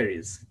 except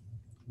berries.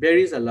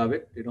 Berries, I love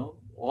it.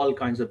 All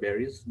kinds of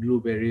berries,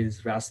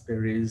 blueberries,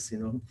 raspberries.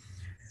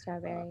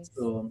 Strawberries.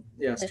 So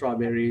yeah,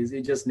 strawberries.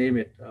 You just name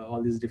it.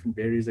 All these different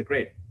berries are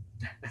great.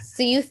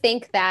 So you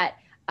think that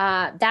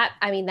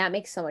I mean that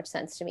makes so much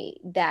sense to me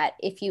that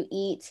if you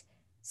eat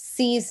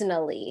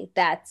seasonally,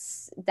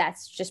 that's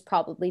just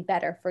probably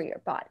better for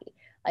your body.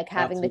 Like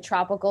having the Absolutely.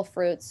 tropical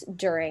fruits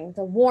during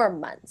the warm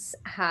months,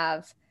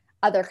 have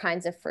other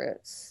kinds of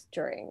fruits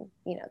during,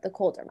 the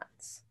colder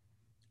months.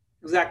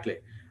 Exactly.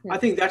 I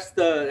Hmm. think that's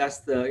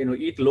the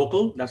eat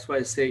local. That's why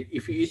I say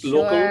if you eat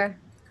local, Sure.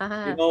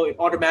 Uh-huh. it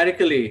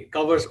automatically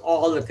covers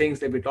all the things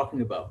that we're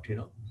talking about.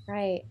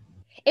 Right.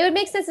 It would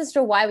make sense as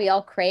to why we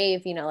all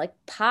crave, like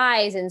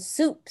pies and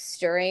soups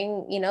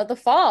during, the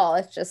fall.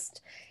 It's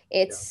just Yeah.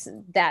 it's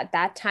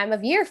that time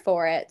of year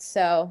for it.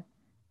 So,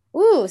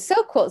 ooh,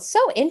 so cool. So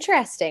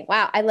interesting.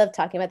 Wow, I love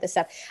talking about this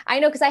stuff. I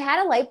know because I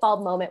had a light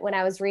bulb moment when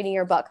I was reading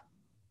your book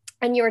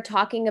and you were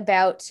talking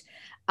about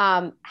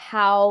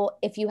how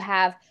if you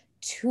have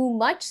too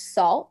much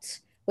salt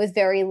with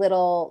very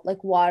little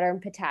like water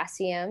and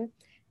potassium,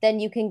 then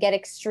you can get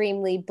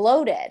extremely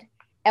bloated.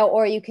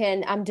 Or you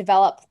can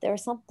develop, there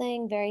was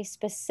something very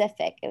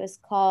specific. It was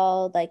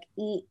called like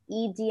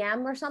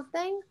EDM or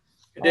something,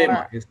 Edema.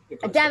 or Yes,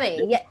 edema.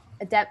 Yeah,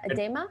 edema.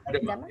 edema.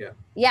 Edema. Yeah.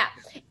 Yeah,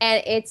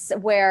 and it's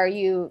where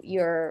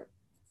your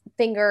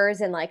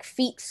fingers and like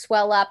feet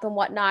swell up and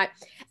whatnot.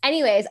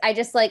 Anyways, I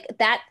just like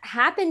that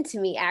happened to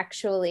me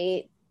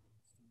actually.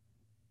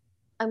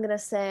 I'm going to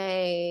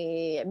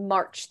say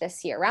March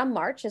this year. Around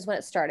March is when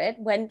it started,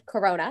 when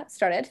Corona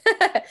started.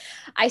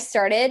 I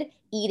started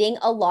eating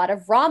a lot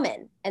of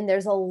ramen, and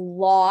there's a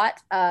lot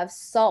of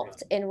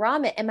salt in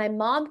ramen. And my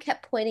mom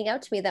kept pointing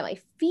out to me that my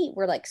feet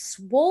were like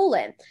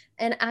swollen.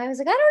 And I was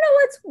like, I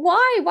don't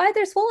know why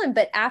they're swollen.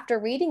 But after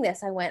reading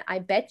this, I went, I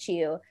bet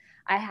you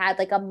I had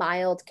like a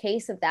mild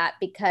case of that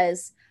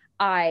because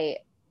I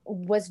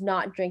was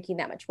not drinking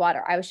that much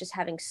water. I was just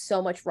having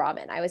so much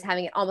ramen. I was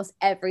having it almost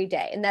every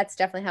day. And that's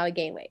definitely how I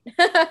gained weight.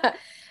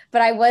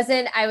 But I was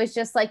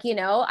just like,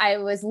 I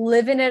was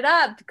living it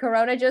up.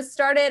 Corona just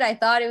started. I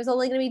thought it was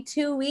only going to be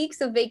 2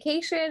 weeks of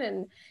vacation.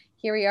 And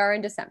here we are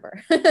in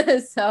December.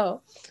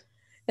 So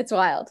it's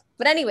wild.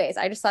 But anyways,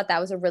 I just thought that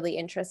was a really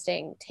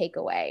interesting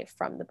takeaway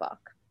from the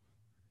book.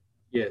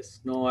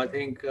 Yes. No, I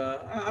think,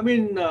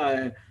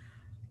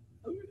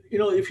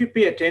 if you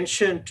pay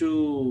attention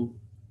to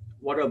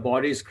what our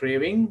body is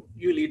craving,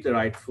 you'll eat the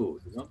right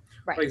food.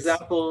 Right. For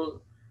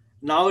example,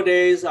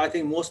 nowadays, I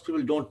think most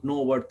people don't know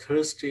what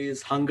thirst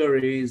is, hunger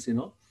is,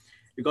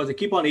 because they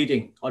keep on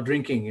eating or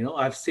drinking.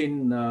 I've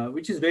seen,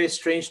 which is very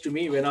strange to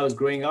me when I was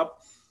growing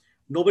up,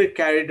 nobody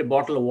carried a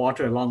bottle of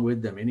water along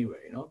with them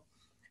anyway,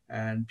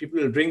 and people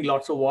will drink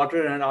lots of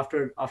water, and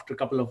after a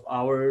couple of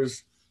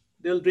hours,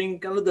 they'll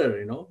drink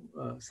another,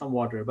 some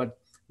water. But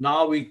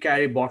now we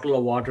carry a bottle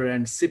of water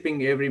and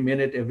sipping every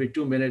minute, every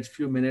 2 minutes,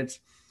 few minutes.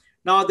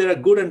 Now there are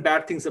good and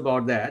bad things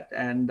about that,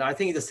 and I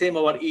think it's the same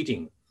about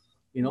eating.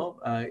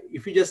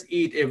 If you just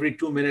eat every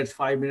 2 minutes,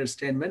 5 minutes,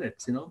 10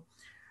 minutes,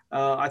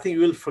 I think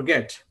you will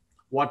forget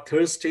what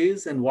thirst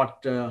is and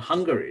what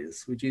hunger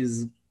is, which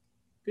is a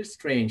bit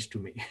strange to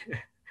me.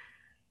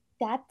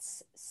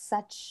 That's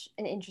such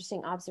an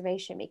interesting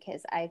observation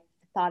because I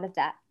thought of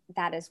that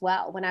as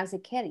well. When I was a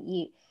kid,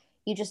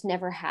 you just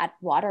never had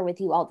water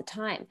with you all the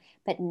time.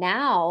 But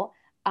now,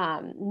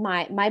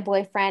 my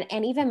boyfriend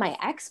and even my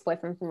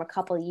ex-boyfriend from a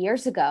couple of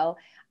years ago,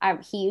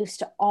 he used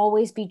to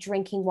always be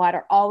drinking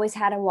water, always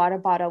had a water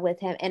bottle with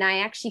him. And I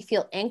actually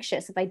feel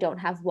anxious if I don't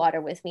have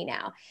water with me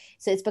now.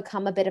 So it's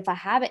become a bit of a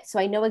habit. So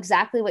I know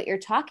exactly what you're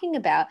talking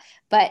about.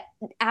 But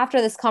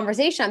after this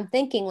conversation, I'm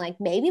thinking like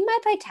maybe my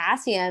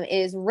potassium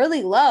is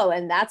really low.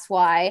 And that's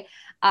why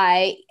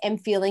I am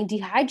feeling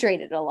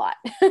dehydrated a lot.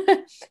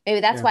 Maybe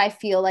that's Yeah. why I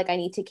feel like I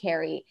need to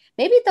carry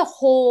maybe the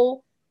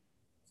whole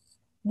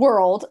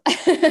world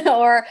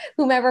or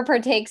whomever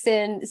partakes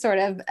in sort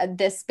of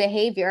this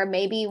behavior.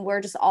 Maybe we're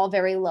just all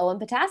very low in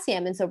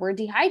potassium. And so we're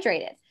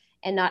dehydrated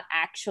and not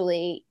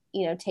actually,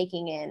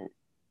 taking in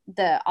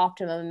the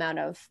optimum amount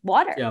of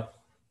water. Yeah.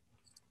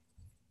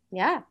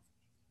 Yeah.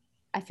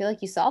 I feel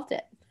like you solved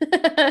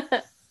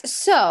it.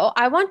 So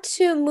I want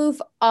to move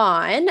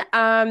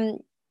on.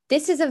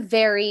 This is a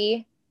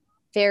very,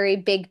 very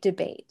big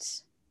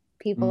debate.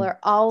 People are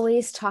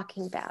always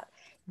talking about,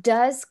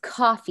 does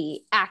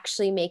coffee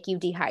actually make you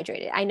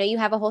dehydrated? I know you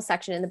have a whole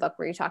section in the book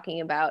where you're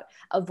talking about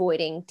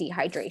avoiding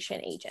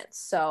dehydration agents.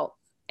 So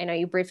I know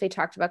you briefly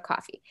talked about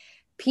coffee.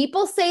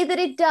 People say that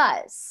it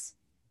does.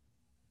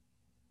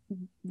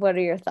 What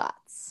are your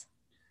thoughts?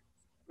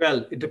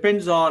 Well, it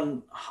depends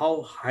on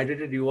how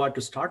hydrated you are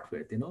to start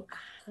with.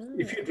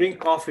 If you drink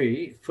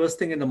coffee first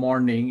thing in the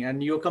morning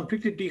and you're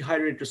completely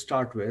dehydrated to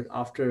start with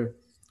after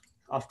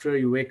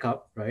you wake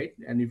up, right?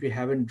 And if you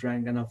haven't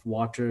drank enough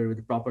water with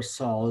the proper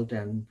salt,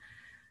 and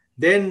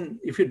then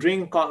if you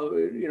drink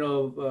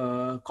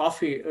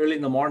coffee early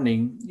in the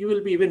morning, you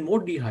will be even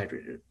more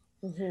dehydrated.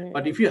 Mm-hmm.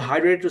 But if you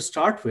hydrate to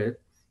start with,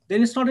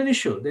 then it's not an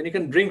issue. Then you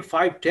can drink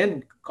 5,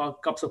 10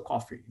 cups of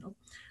coffee.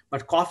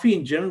 But coffee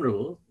in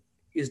general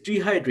is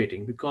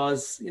dehydrating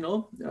because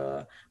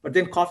but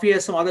then coffee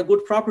has some other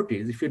good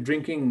properties. If you're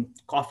drinking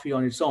coffee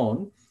on its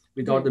own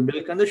without the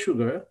milk and the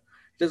sugar,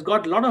 it has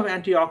got a lot of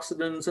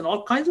antioxidants and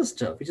all kinds of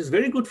stuff, which is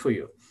very good for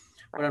you.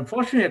 But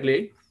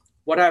unfortunately,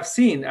 what I've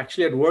seen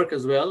actually at work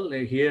as well,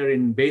 here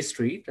in Bay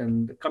Street,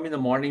 and come in the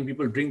morning,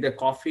 people drink their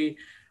coffee,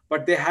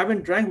 but they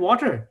haven't drank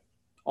water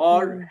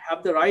or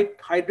have the right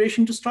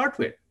hydration to start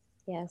with.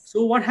 Yes.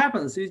 So what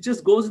happens? It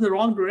just goes in the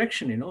wrong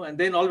direction, and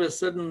then all of a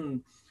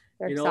sudden,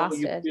 They're you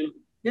exhausted. feel,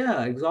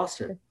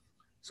 exhausted.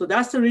 So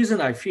that's the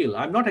reason I feel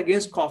I'm not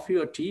against coffee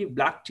or tea,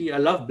 black tea. I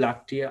love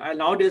black tea.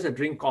 Nowadays I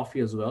drink coffee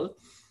as well,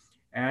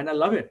 and I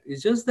love it.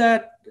 It's just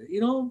that,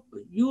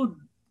 you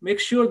make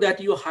sure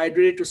that you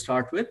hydrate to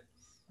start with.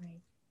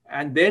 Right.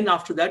 And then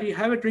after that, you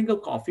have a drink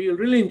of coffee. You'll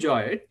really enjoy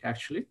it,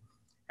 actually.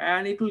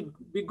 And it will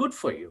be good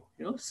for you,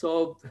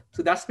 So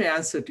that's my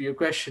answer to your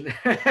question.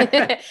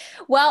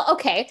 Well,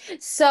 okay.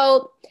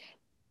 So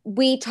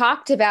we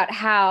talked about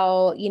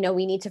how,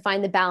 we need to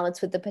find the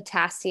balance with the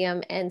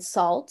potassium and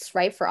salts,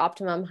 right, for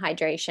optimum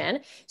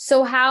hydration.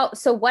 So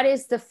what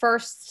is the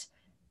first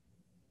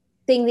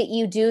thing that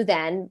you do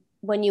then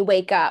when you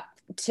wake up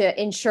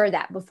to ensure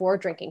that before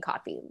drinking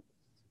coffee?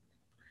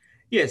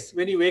 Yes,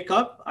 when you wake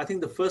up, I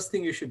think the first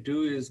thing you should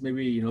do is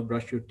maybe,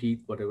 brush your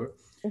teeth, whatever.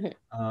 Mhm.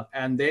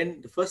 And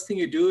then the first thing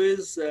you do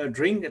is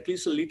drink at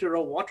least a liter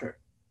of water.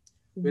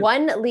 With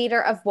 1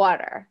 liter of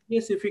water.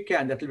 Yes, if you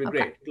can, that will be Okay.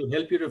 great. It will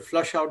help you to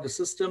flush out the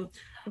system.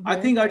 I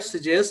Mhm. think I'd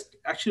suggest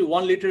actually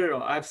 1 liter.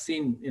 I've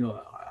seen,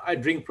 I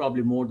drink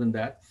probably more than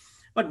that,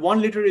 but 1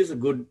 liter is a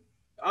good,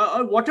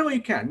 whatever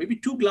you can, maybe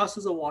 2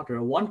 glasses of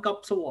water, 1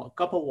 cup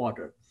of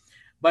water.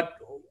 But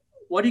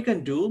what you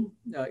can do,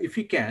 if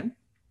you can,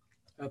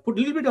 put a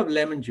little bit of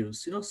lemon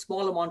juice,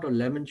 small amount of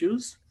lemon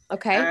juice,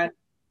 Okay. and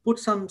put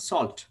some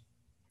salt,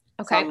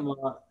 Okay.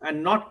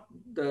 and not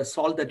the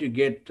salt that you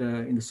get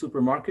in the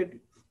supermarket.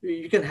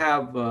 You can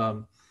have,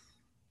 not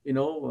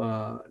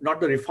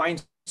the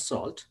refined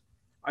salt.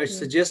 I Mm.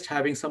 suggest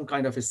having some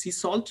kind of a sea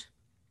salt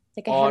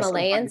Like a or some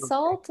kind Himalayan of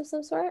salt of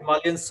some sort?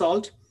 Himalayan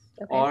salt,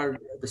 Okay. or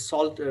the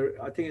salt.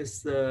 I think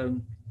it's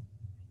the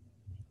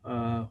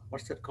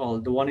what's that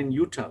called? The one in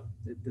Utah.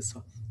 This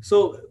one.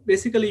 So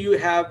basically, you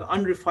have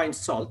unrefined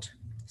salt,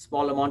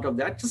 small amount of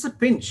that, just a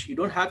pinch. You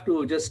don't have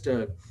to just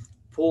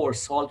pour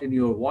salt in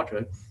your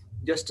water,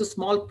 just a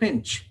small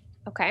pinch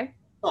Okay.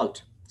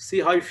 salt.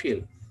 See how you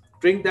feel.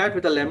 Drink that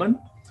with a lemon,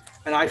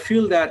 and I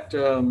feel that.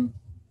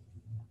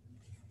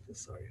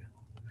 Sorry.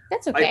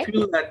 That's I okay.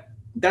 feel that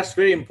that's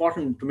very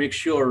important to make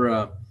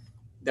sure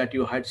that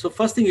you hydrate. So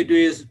first thing you do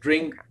is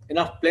drink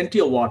Okay. plenty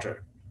of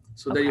water,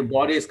 so that Okay. your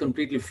body is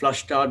completely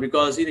flushed out,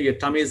 because your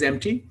tummy is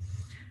empty.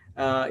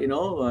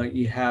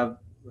 You have,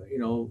 you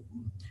know,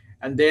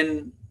 and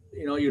then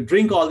you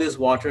drink all this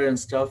water and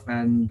stuff,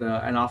 and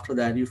after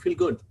that you feel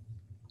good.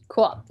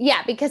 Cool.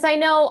 Yeah, because I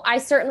know I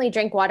certainly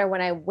drink water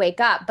when I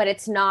wake up, but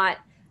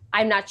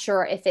I'm not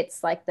sure if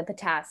it's like the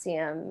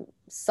potassium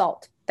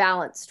salt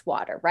balanced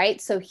water,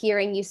 right? So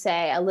hearing you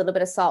say a little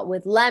bit of salt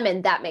with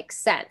lemon, that makes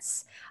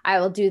sense. I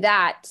will do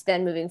that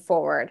then moving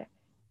forward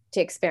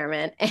to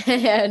experiment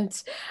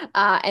and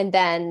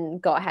then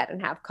go ahead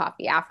and have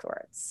coffee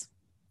afterwards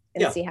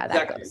and Yeah, see how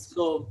that exactly. goes.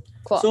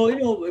 Cool.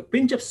 So a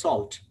pinch of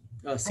salt,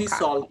 sea Okay.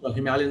 salt or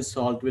Himalayan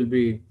salt will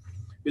be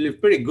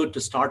pretty good to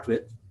start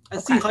with,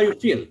 and see Okay. how you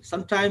feel.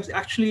 Sometimes,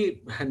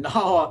 actually,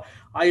 now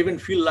I even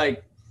feel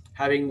like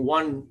having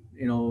one,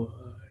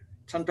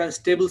 sometimes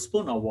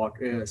tablespoon of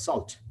water,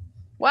 salt,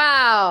 a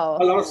Wow.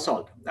 lot of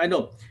salt. I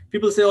know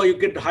people say, "Oh, you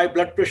get high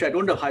blood pressure." I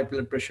don't have high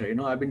blood pressure.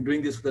 I've been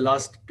doing this for the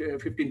last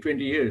 15,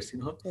 20 years.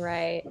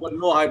 Right. I've got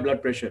no high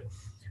blood pressure.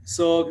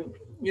 So,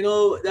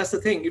 that's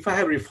the thing. If I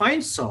have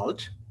refined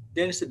salt,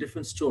 then it's a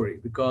different story,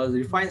 because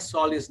refined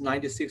salt is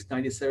 96,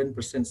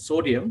 97%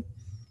 sodium,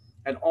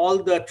 and all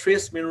the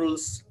trace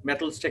minerals,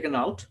 metals taken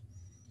out.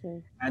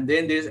 Mm. And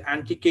then there's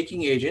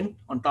anti-caking agent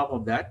on top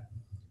of that.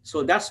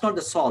 So that's not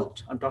the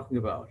salt I'm talking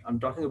about. I'm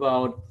talking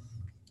about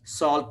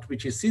salt,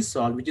 which is sea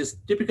salt, which is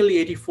typically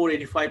 84,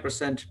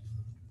 85%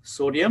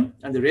 sodium,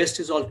 and the rest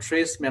is all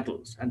trace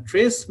metals. And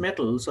trace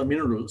metals or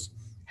minerals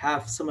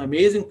have some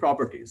amazing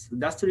properties.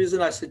 That's the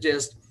reason I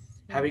suggest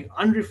Mm. having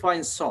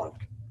unrefined salt.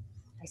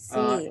 I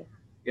Uh, see.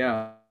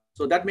 yeah,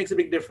 so that makes a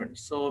big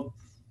difference. So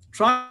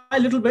try a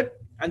little bit,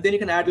 and then you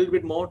can add a little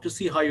bit more to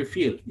see how you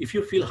feel. If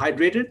you feel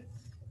hydrated,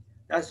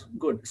 that's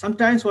good.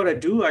 Sometimes what I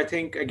do, I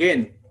think,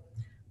 again,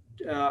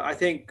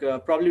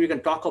 probably we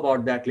can talk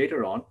about that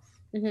later on,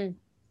 Hmm.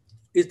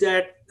 is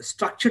that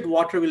structured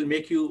water will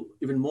make you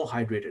even more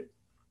hydrated.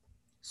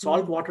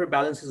 Salt Mm. water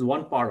balance is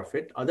one part of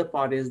it. Other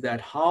part is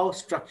that how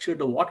structured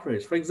the water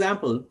is. For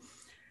example,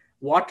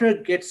 water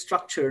gets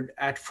structured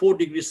at 4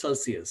 degrees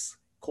Celsius,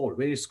 cold,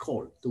 when it's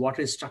cold. The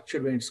water is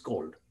structured when it's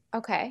cold.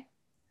 Okay.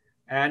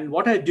 And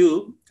what I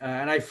do,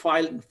 and I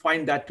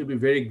find that to be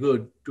very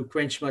good to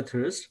quench my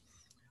thirst,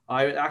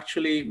 I will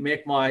actually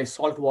make my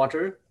salt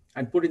water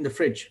and put in the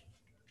fridge,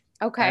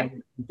 Okay.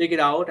 and take it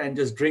out and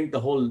just drink the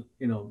whole,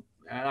 and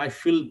I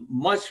feel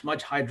much,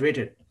 much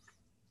hydrated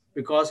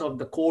because of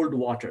the cold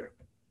water,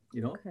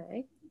 you know.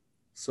 Okay.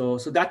 So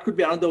that could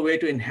be another way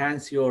to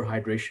enhance your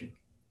hydration.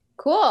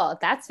 Cool.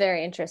 That's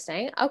very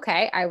interesting.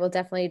 Okay. I will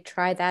definitely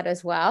try that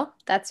as well.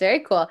 That's very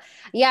cool.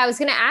 Yeah, I was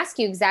going to ask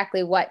you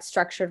exactly what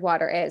structured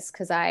water is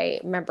because I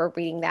remember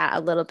reading that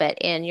a little bit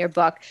in your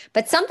book.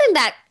 But something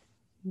that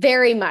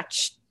very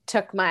much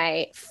took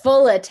my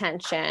full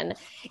attention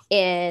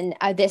in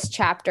this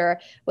chapter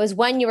was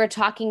when you were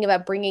talking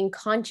about bringing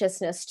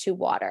consciousness to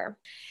water.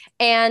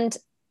 And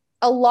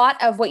a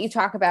lot of what you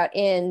talk about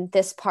in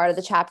this part of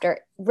the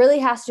chapter really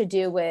has to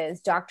do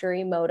with Dr.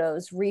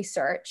 Emoto's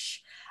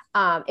research.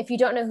 If you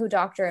don't know who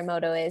Dr.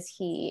 Emoto is,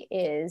 he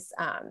is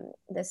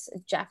this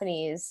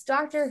Japanese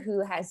doctor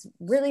who has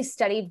really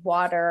studied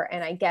water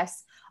and I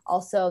guess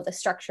also the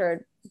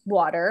structured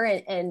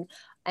water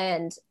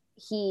and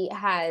he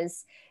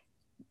has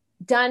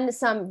done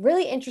some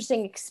really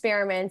interesting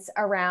experiments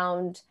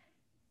around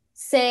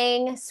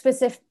saying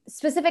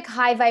specific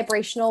high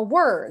vibrational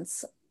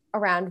words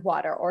around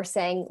water, or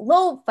saying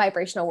low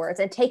vibrational words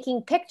and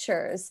taking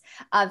pictures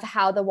of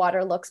how the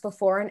water looks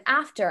before and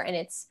after. And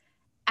it's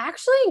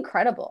actually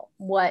incredible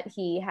what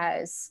he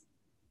has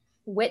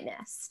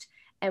witnessed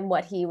and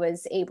what he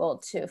was able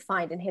to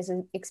find in his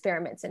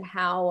experiments, and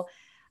how,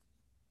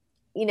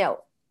 you know,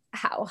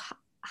 how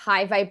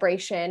high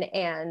vibration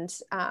and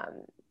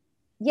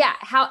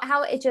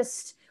how it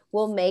just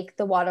will make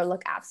the water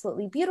look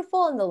absolutely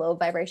beautiful, and the low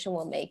vibration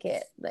will make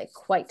it like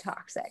quite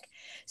toxic.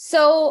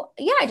 So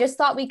yeah, I just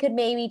thought we could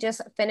maybe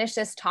just finish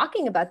this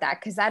talking about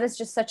that, because that is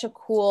just such a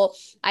cool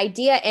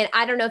idea. And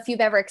I don't know if you've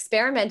ever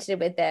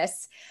experimented with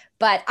this,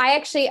 but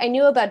I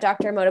knew about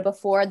Dr. Emoto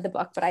before the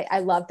book, but I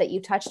love that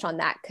you touched on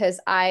that, because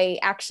I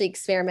actually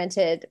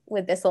experimented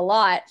with this a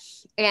lot.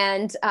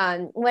 And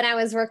when I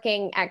was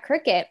working at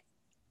Cricket,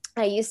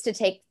 I used to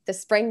take the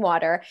spring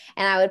water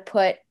and I would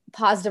put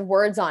positive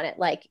words on it,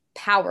 like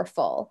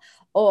powerful,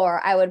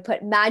 or I would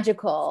put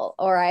magical,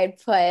 or I'd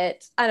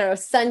put, I don't know,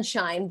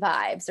 sunshine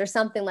vibes or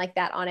something like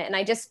that on it. And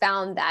I just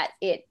found that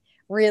it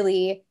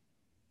really,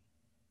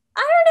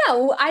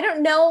 I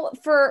don't know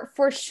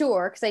for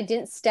sure, because I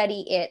didn't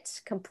study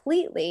it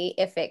completely,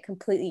 if it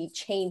completely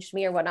changed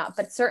me or whatnot,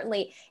 but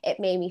certainly it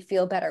made me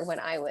feel better when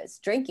I was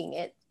drinking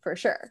it, for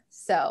sure.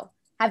 So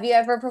have you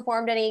ever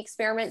performed any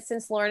experiments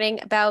since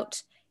learning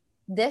about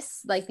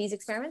this, like these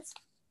experiments?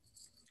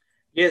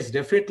 Yes,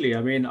 definitely.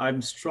 I mean, I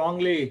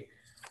strongly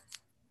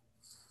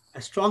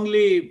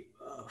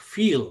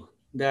feel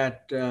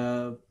that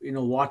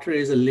water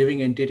is a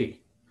living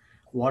entity.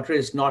 Water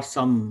is not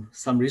some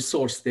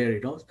resource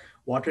there.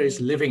 Water is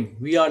living.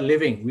 We are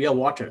living. We are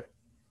water.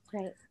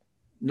 Right.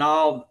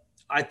 Now,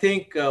 I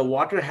think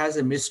water has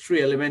a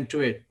mystery element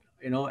to it.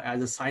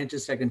 As a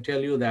scientist, I can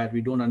tell you that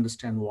we don't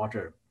understand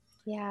water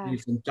Yeah. in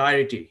its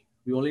entirety.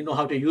 We only know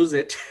how to use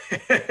it.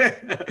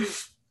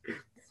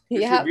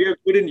 Yeah. We are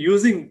good in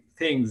using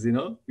things.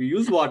 We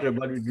use water,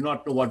 but we do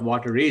not know what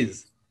water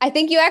is. I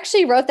think you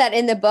actually wrote that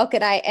in the book,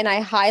 and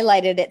I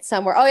highlighted it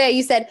somewhere. Oh yeah,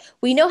 you said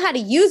we know how to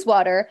use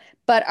water,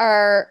 but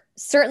are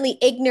certainly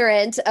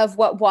ignorant of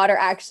what water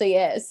actually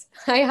is.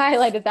 I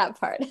highlighted that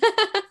part.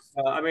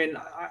 I mean,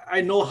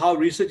 I know how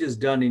research is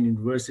done in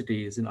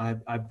universities, and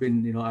I've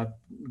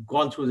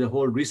gone through the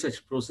whole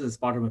research process as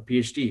part of my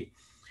PhD.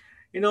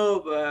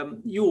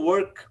 You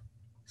work,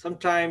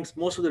 sometimes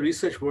most of the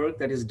research work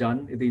that is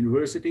done at the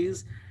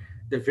universities,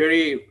 they're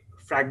very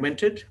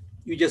fragmented.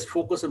 You just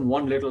focus on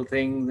one little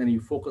thing, then you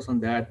focus on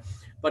that.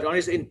 But on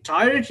its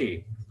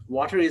entirety,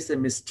 water is a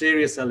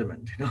mysterious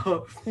element.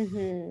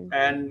 Mm-hmm.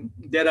 And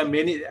there are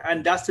many,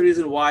 and that's the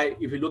reason why,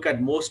 if you look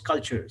at most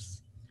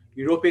cultures,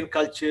 European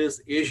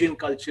cultures, Asian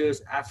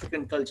cultures,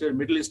 African culture,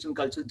 Middle Eastern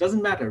cultures,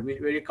 doesn't matter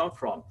where you come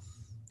from.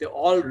 They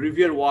all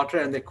revere water,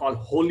 and they call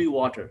holy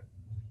water.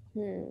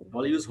 Hmm.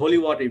 All use holy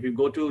water. If you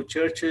go to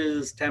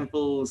churches,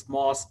 temples,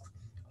 mosques,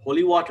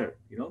 holy water,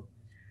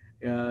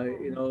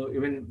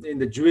 even in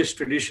the Jewish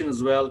tradition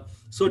as well.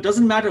 So it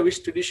doesn't matter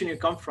which tradition you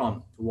come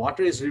from,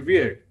 water is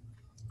revered.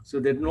 So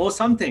they know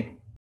something.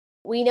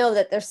 We know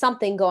that there's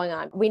something going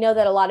on. We know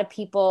that a lot of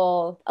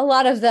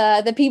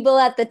the people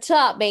at the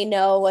top may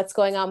know what's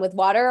going on with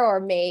water, or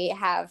may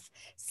have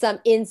some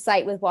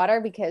insight with water,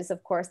 because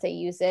of course they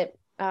use it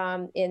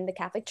in the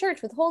Catholic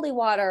Church with holy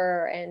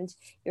water. And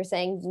you're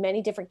saying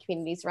many different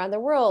communities around the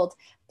world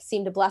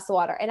seem to bless the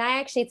water. And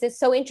it's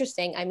so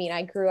interesting. I mean,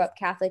 I grew up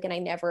Catholic, and I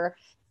never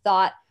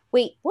thought,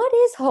 wait, what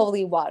is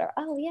holy water?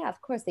 Oh yeah,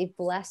 of course they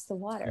bless the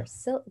water. Yeah.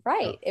 So Yeah.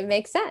 right, it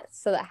makes sense.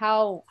 So that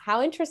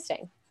how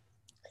interesting.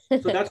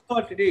 So that's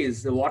what it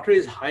is. The water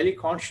is highly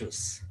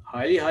conscious,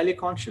 highly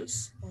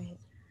conscious. Right.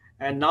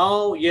 And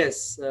now,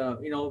 yes,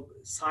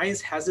 science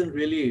hasn't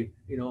really,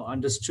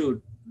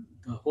 understood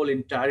the whole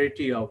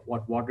entirety of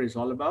what water is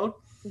all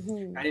about.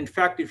 Mm-hmm. And in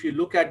fact, if you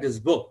look at this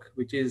book,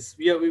 which is,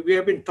 we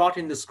have been taught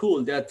in the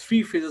school, there are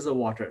three phases of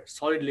water: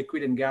 solid,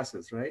 liquid, and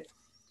gases, right?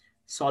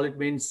 Solid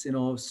means,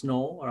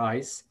 snow or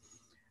ice,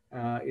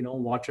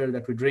 water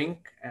that we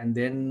drink, and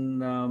then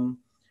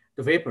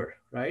the vapor,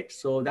 right?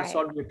 So that's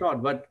Right. what we're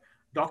taught. But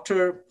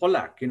Dr.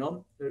 Pollack,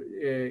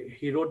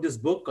 he wrote this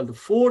book called The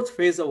Fourth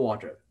Phase of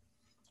Water.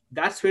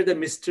 That's where the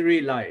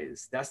mystery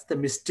lies. That's the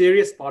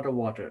mysterious part of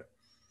water.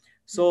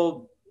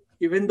 So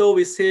even though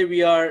we say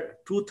we are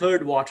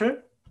two-third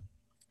water,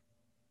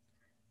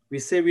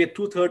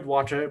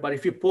 but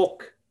if you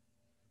poke,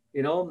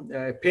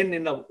 a pin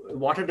in the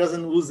water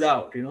doesn't ooze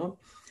out,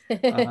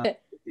 uh,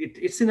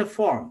 it's in a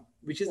form,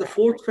 which is the Right.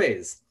 fourth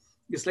phase.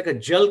 It's like a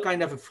gel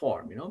kind of a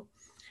form.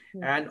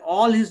 And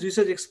all his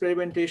research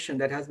experimentation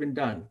that has been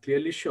done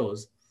clearly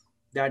shows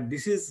that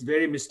this is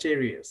very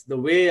mysterious. The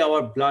way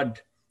our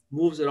blood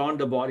moves around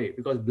the body,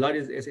 because blood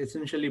is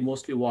essentially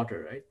mostly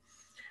water, right?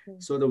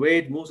 So the way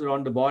it moves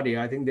around the body,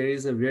 I think there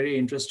is a very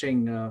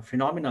interesting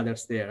phenomena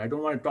that's there. I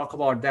don't want to talk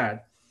about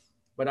that,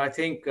 but I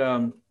think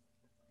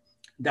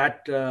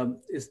that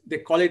they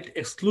call it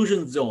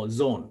exclusion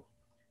zone,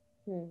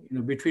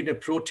 Hmm. between a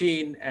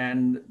protein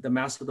and the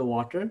mass of the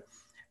water.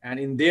 And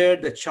in there,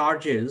 the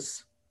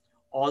charges,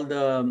 all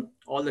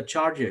the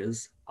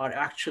charges are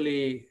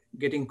actually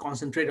getting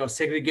concentrated or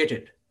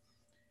segregated,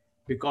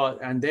 because,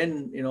 and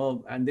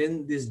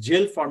then this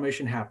gel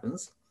formation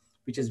happens,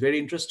 which is very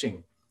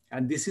interesting.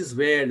 And this is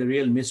where the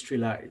real mystery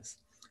lies.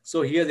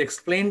 So he has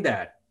explained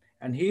that.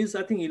 And he's,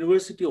 I think,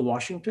 University of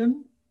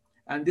Washington.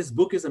 And this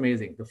book is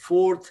amazing. The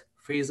Fourth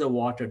Phase of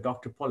Water,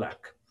 Dr.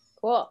 Pollack.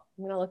 Cool.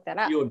 I'm going to look that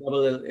up.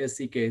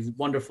 Pollack is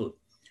wonderful.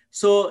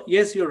 So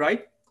yes, you're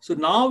right. So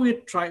now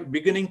we're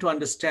beginning to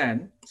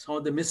understand some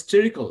of the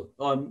mystical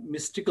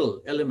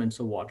elements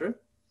of water.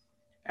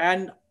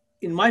 And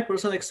in my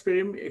personal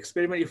experiment,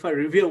 if I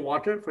revere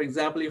water, for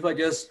example, if I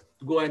just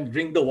go and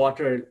drink the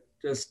water,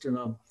 just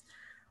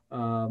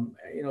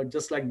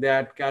just like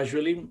that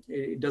casually,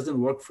 it doesn't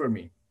work for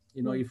me.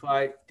 If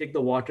I take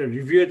the water,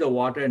 revere the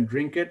water, and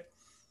drink it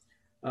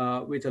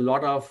with a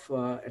lot of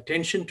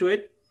attention to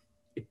it,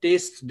 it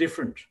tastes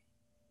different.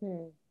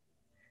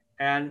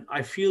 And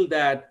I feel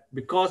that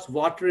because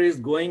water is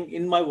going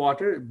in my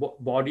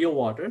body of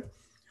water,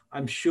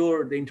 I'm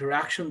sure the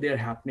interaction there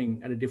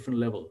happening at a different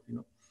level.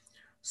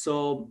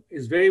 So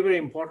it's very, very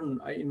important,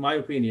 in my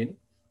opinion,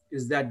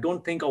 is that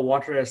don't think of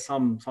water as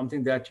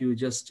something that you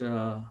just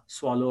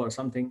swallow or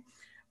something.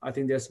 I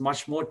think there's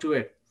much more to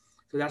it.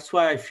 So that's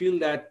why I feel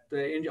that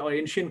in our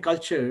ancient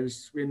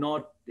cultures, we're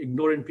not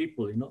ignorant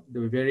people. They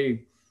were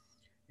very,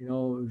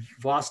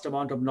 vast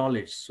amount of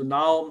knowledge. So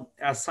now,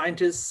 as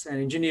scientists and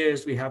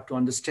engineers, we have to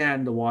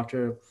understand the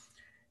water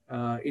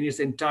in its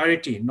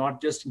entirety,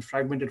 not just in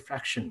fragmented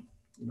fraction.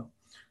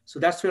 So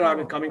that's where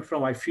I'm coming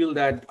from. I feel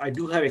that I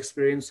do have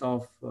experience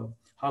of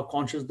how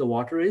conscious the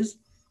water is.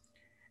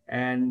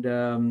 And,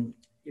 and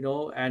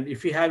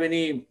if you have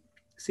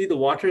the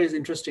water is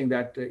interesting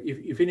that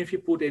even if you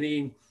put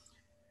any,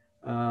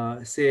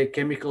 say,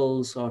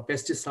 chemicals or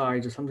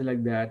pesticides or something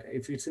like that,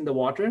 if it's in the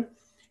water,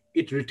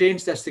 it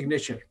retains that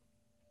signature.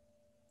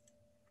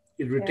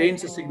 It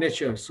retains a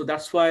signature. So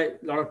that's why a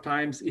lot of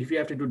times if you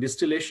have to do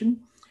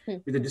distillation,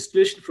 with the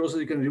distillation process,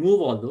 you can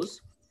remove all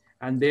those.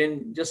 And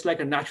then just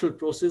like a natural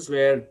process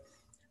where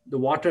the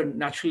water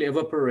naturally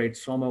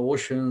evaporates from our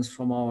oceans,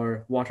 from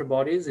our water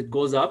bodies, it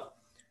goes up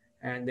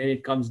and then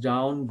it comes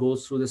down,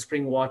 goes through the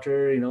spring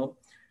water,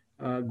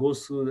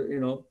 goes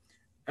through,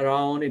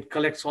 around, it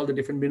collects all the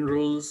different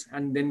minerals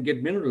and then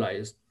get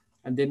mineralized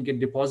and then get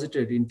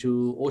deposited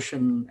into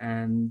ocean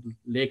and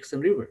lakes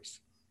and rivers.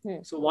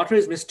 So water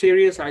is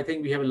mysterious. I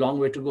think we have a long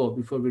way to go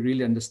before we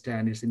really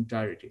understand its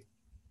entirety.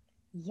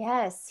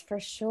 Yes, for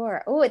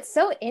sure. Oh, it's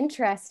so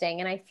interesting.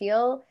 And I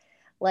feel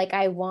like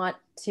I want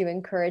to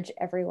encourage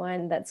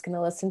everyone that's going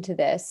to listen to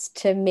this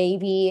to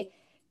maybe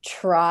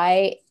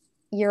try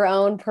your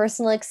own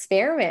personal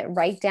experiment.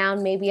 Write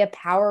down maybe a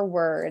power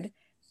word,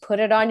 put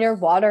it on your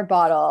water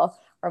bottle,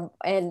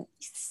 and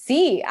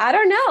see. I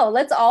don't know.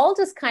 Let's all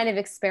just kind of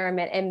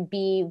experiment and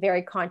be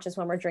very conscious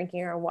when we're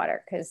drinking our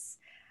water, because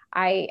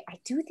I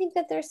do think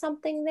that there's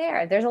something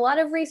there. There's a lot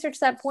of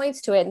research that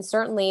points to it, and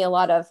certainly a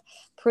lot of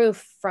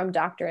proof from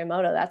Dr.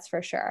 Emoto, that's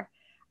for sure.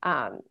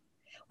 Wow,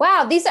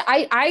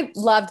 I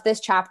loved this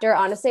chapter.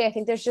 Honestly, I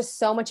think there's just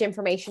so much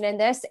information in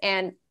this,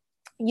 and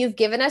you've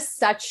given us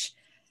such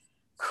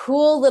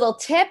cool little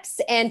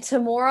tips. And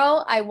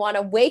tomorrow I want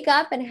to wake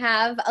up and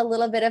have a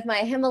little bit of my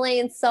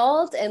Himalayan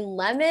salt and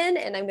lemon,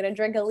 and I'm going to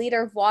drink a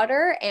liter of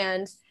water.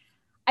 And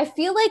I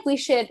feel like we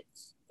should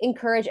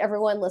encourage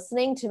everyone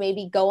listening to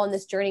maybe go on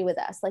this journey with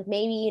us. Like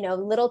maybe,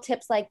 little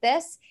tips like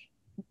this,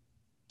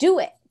 do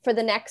it for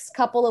the next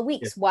couple of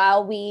weeks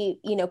while we,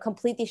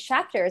 complete these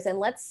chapters, and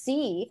let's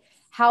see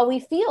how we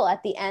feel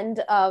at the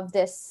end of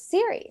this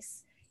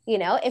series.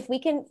 If we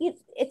can,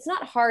 it's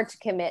not hard to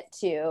commit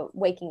to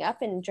waking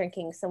up and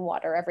drinking some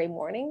water every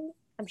morning.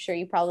 I'm sure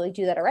you probably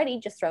do that already.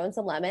 Just throw in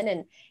some lemon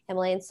and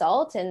Himalayan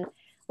salt, and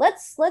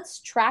let's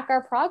track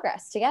our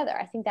progress together.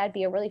 I think that'd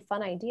be a really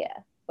fun idea.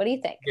 What do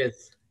you think?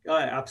 Yes.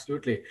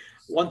 Absolutely.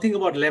 One thing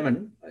about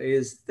lemon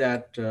is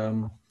that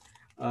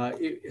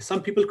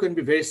some people can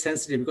be very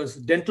sensitive because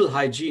dental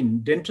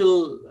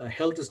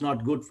health is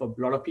not good for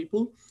a lot of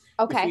people.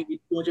 Okay. If you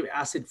eat too much of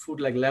acid food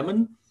like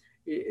lemon,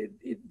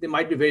 they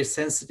might be very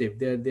sensitive.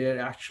 They're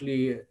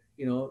actually,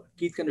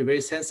 teeth can be very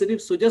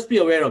sensitive. So just be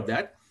aware of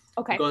that.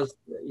 Okay. Because,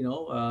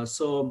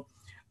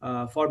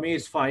 for me,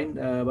 it's fine.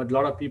 But a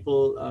lot of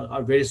people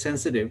are very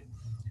sensitive.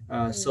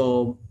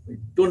 So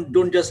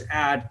don't just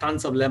add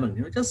tons of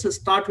lemon. Just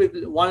start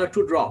with 1 or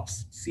 2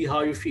 drops. See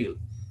how you feel,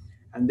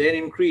 and then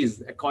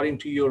increase according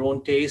to your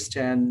own taste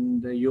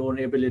and your own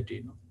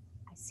ability.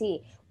 I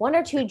see. 1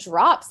 or 2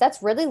 drops.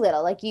 That's really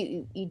little. Like do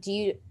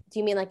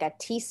you mean like a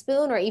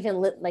teaspoon, or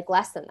even like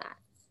less than that?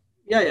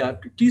 Yeah.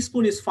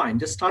 Teaspoon is fine.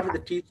 Just start with a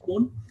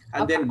teaspoon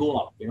and then go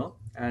up.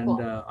 And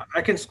cool.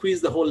 I can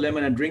squeeze the whole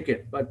lemon and drink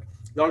it, but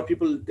a lot of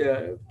people,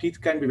 their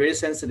teeth can be very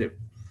sensitive.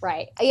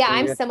 Right. Yeah, so,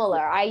 I'm similar.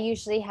 I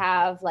usually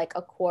have like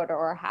a quarter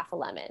or half a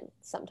lemon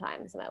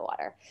sometimes in my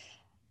water.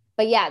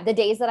 But yeah, the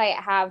days that I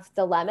have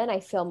the lemon, I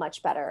feel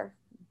much better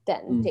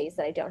than days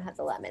that I don't have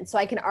the lemon. So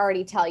I can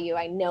already tell you,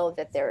 I know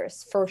that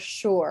there's for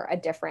sure a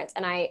difference.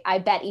 And I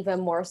bet even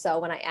more so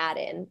when I add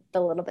in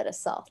the little bit of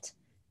salt.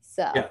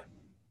 So yeah,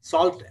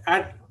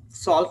 add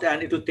salt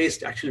and it'll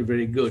taste actually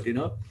very good,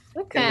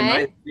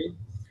 Okay.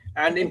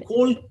 And in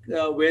cold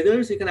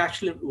weathers, you can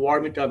actually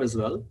warm it up as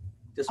well.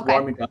 Just Okay.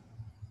 warm it up.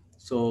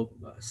 So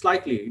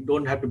slightly,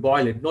 don't have to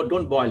boil it. No,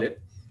 don't boil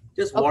it.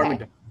 Just warm it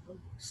Okay. up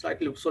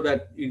slightly so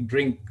that you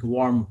drink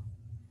warm.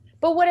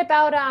 But what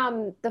about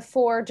the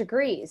 4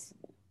 degrees?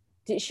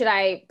 Should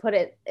I put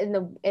it in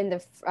the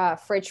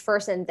fridge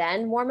first and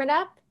then warm it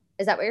up?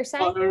 Is that what you're Oh,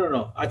 saying? no, no,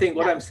 no. I think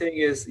what No. I'm saying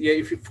is, yeah,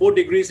 if you, 4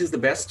 degrees is the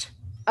best.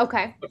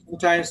 Okay. But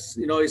sometimes,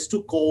 it's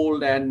too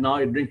cold and now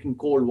you're drinking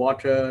cold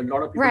water. A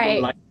lot of people don't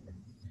Right. like it.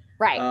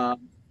 Right. Uh,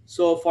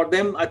 so for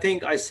them, I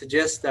think I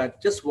suggest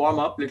that just warm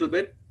up a little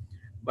bit.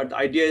 But the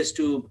idea is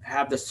to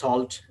have the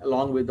salt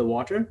along with the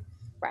water.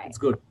 Right. It's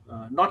good.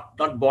 Not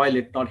boil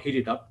it, not heat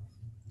it up.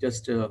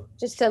 Just a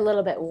Just a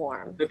little bit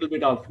warm. little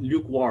bit of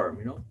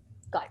lukewarm.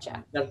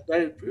 Gotcha. That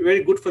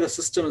very good for the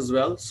system as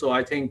well. So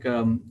I think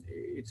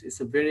it's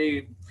a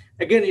very,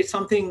 again, it's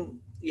something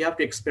you have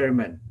to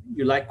experiment.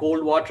 You like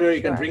cold water,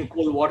 you can Sure. drink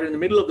cold water in the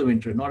middle of the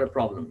winter, not a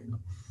problem.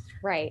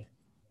 Right.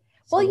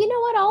 Well, you So know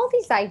what? All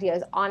these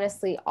ideas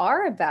honestly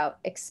are about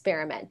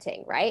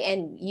experimenting, right?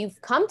 And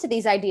you've come to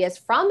these ideas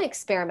from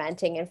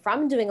experimenting and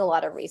from doing a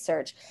lot of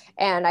research.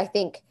 And I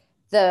think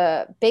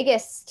the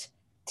biggest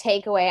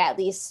takeaway, at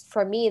least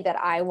for me, that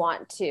I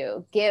want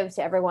to give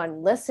to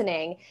everyone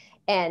listening,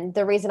 and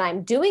the reason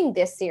I'm doing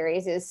this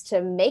series is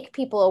to make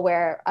people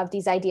aware of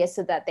these ideas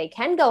so that they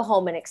can go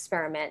home and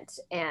experiment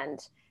and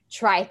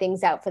try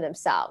things out for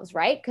themselves,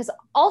 right? Because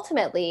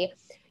ultimately,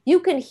 you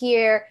can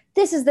hear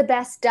this is the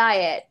best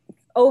diet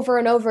over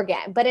and over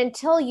again. But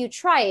until you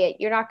try it,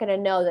 you're not going to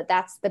know that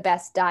that's the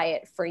best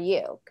diet for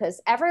you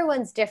because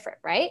everyone's different,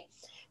 right?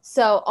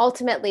 So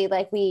ultimately,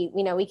 like we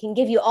can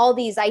give you all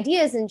these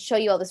ideas and show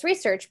you all this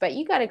research, but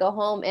you got to go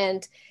home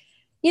and,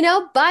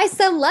 buy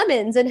some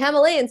lemons and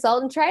Himalayan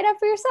salt and try it out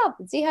for yourself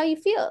and see how you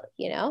feel.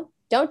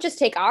 Don't just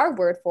take our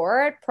word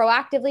for it,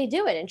 proactively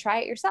do it and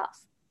try it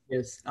yourself.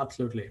 yes,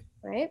 absolutely.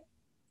 Right?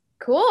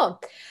 Cool.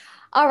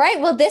 All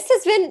right. Well, this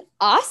has been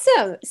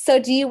awesome. So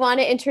do you want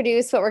to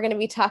introduce what we're going to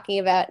be talking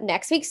about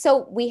next week?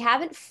 So we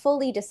haven't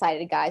fully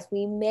decided, guys.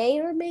 We may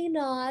or may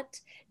not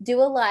do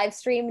a live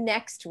stream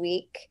next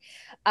week.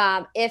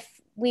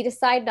 If we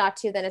decide not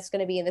to, then it's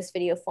going to be in this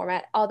video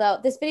format. Although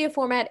this video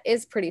format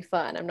is pretty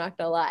fun. I'm not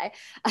going to lie.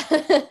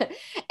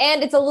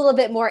 And it's a little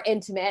bit more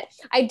intimate.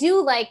 I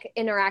do like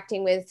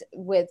interacting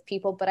with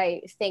people, but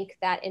I think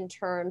that in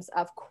terms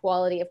of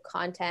quality of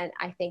content,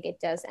 I think it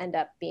does end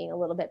up being a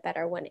little bit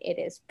better when it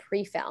is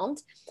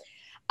pre-filmed.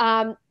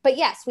 But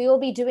yes, we will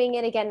be doing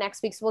it again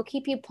next week. So we'll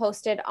keep you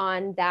posted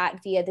on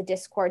that via the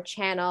Discord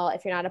channel.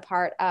 If you're not a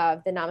part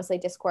of the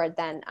Namaste Discord,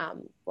 then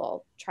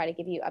we'll try to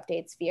give you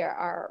updates via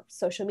our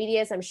social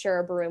medias. I'm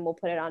sure Barun will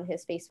put it on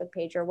his Facebook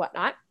page or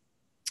whatnot.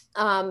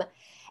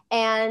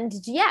 And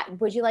yeah,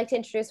 would you like to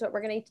introduce what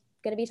we're going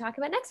to be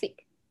talking about next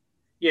week?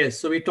 Yes,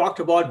 so we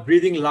talked about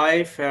breathing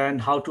life and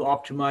how to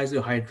optimize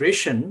your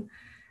hydration.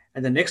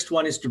 And the next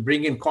one is to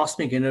bring in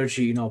cosmic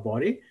energy in our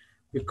body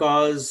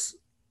because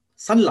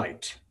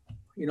sunlight,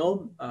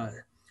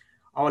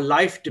 our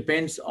life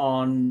depends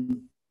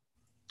on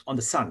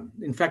the sun.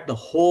 In fact, the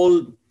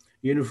whole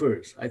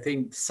universe. I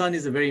think sun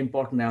is a very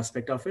important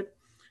aspect of it.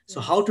 So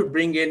how to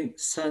bring in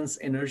sun's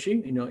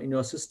energy, in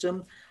your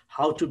system,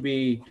 how to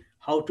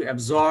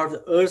absorb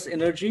the earth's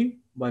energy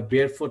by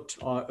barefoot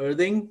or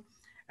earthing,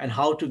 and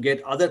how to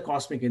get other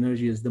cosmic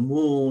energies, the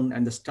moon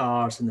and the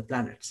stars and the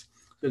planets.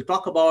 We'll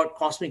talk about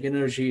cosmic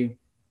energy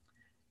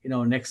in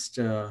our next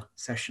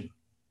session.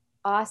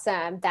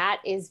 Awesome. That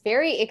is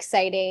very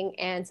exciting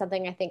and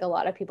something I think a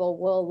lot of people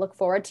will look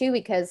forward to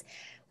because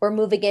we're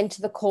moving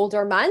into the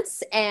colder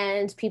months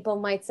and people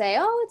might say,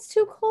 oh, it's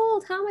too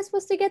cold. How am I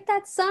supposed to get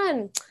that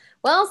sun?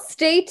 Well,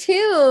 stay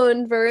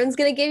tuned. Varun's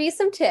going to give you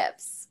some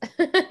tips.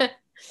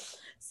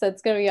 So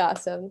it's going to be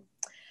awesome.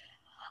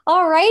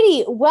 All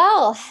righty.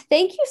 Well,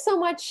 thank you so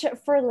much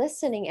for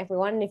listening,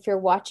 everyone. And if you're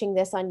watching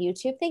this on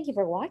YouTube, thank you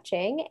for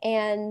watching.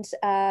 And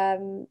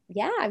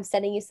yeah, I'm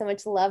sending you so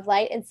much love,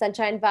 light, and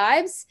sunshine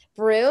vibes.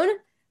 Varun,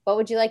 what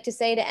would you like to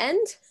say to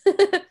end?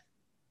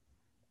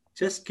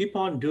 Just keep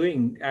on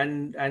doing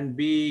and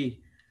be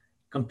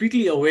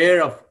completely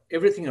aware of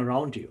everything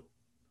around you.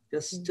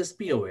 Just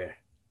be aware.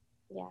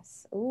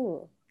 Yes.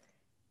 Ooh,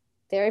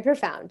 very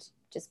profound.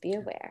 Just be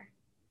aware.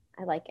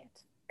 I like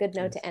it. Good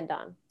note to end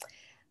on.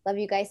 Love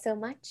you guys so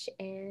much,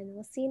 and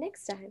we'll see you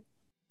next time.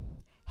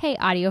 Hey,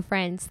 audio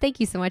friends. Thank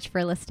you so much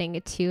for listening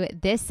to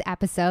this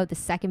episode, the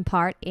second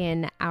part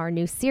in our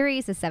new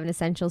series, The 7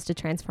 Essentials to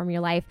Transform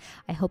Your Life.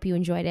 I hope you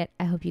enjoyed it.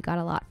 I hope you got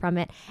a lot from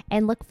it,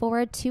 and look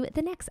forward to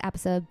the next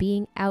episode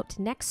being out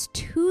next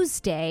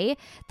Tuesday,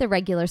 the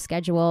regular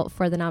schedule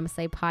for the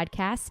Namaste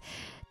podcast.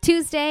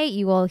 Tuesday,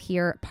 you will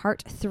hear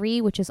part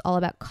 3, which is all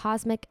about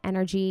cosmic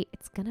energy.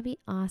 It's going to be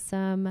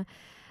awesome.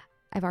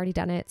 I've already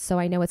done it, so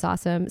I know it's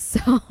awesome.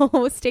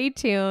 So stay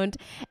tuned.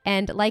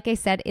 And like I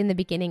said in the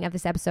beginning of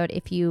this episode,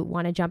 if you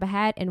want to jump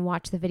ahead and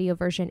watch the video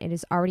version, it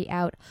is already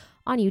out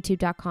on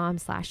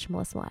youtube.com/Melissa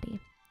Malati.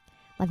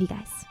 Love you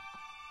guys.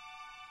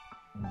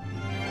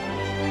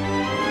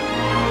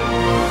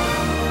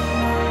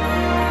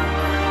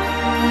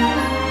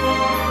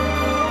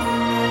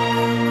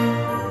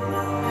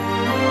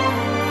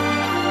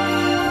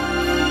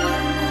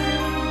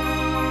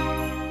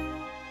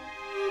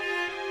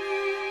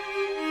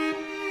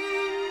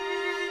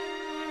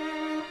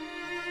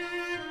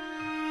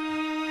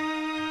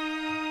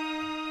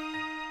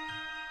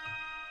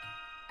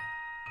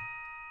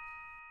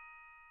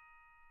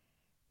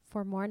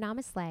 For more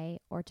Namaste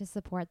or to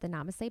support the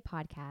Namaste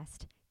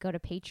podcast, go to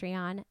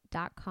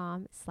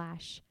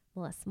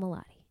patreon.com/Melissa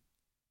Mulati.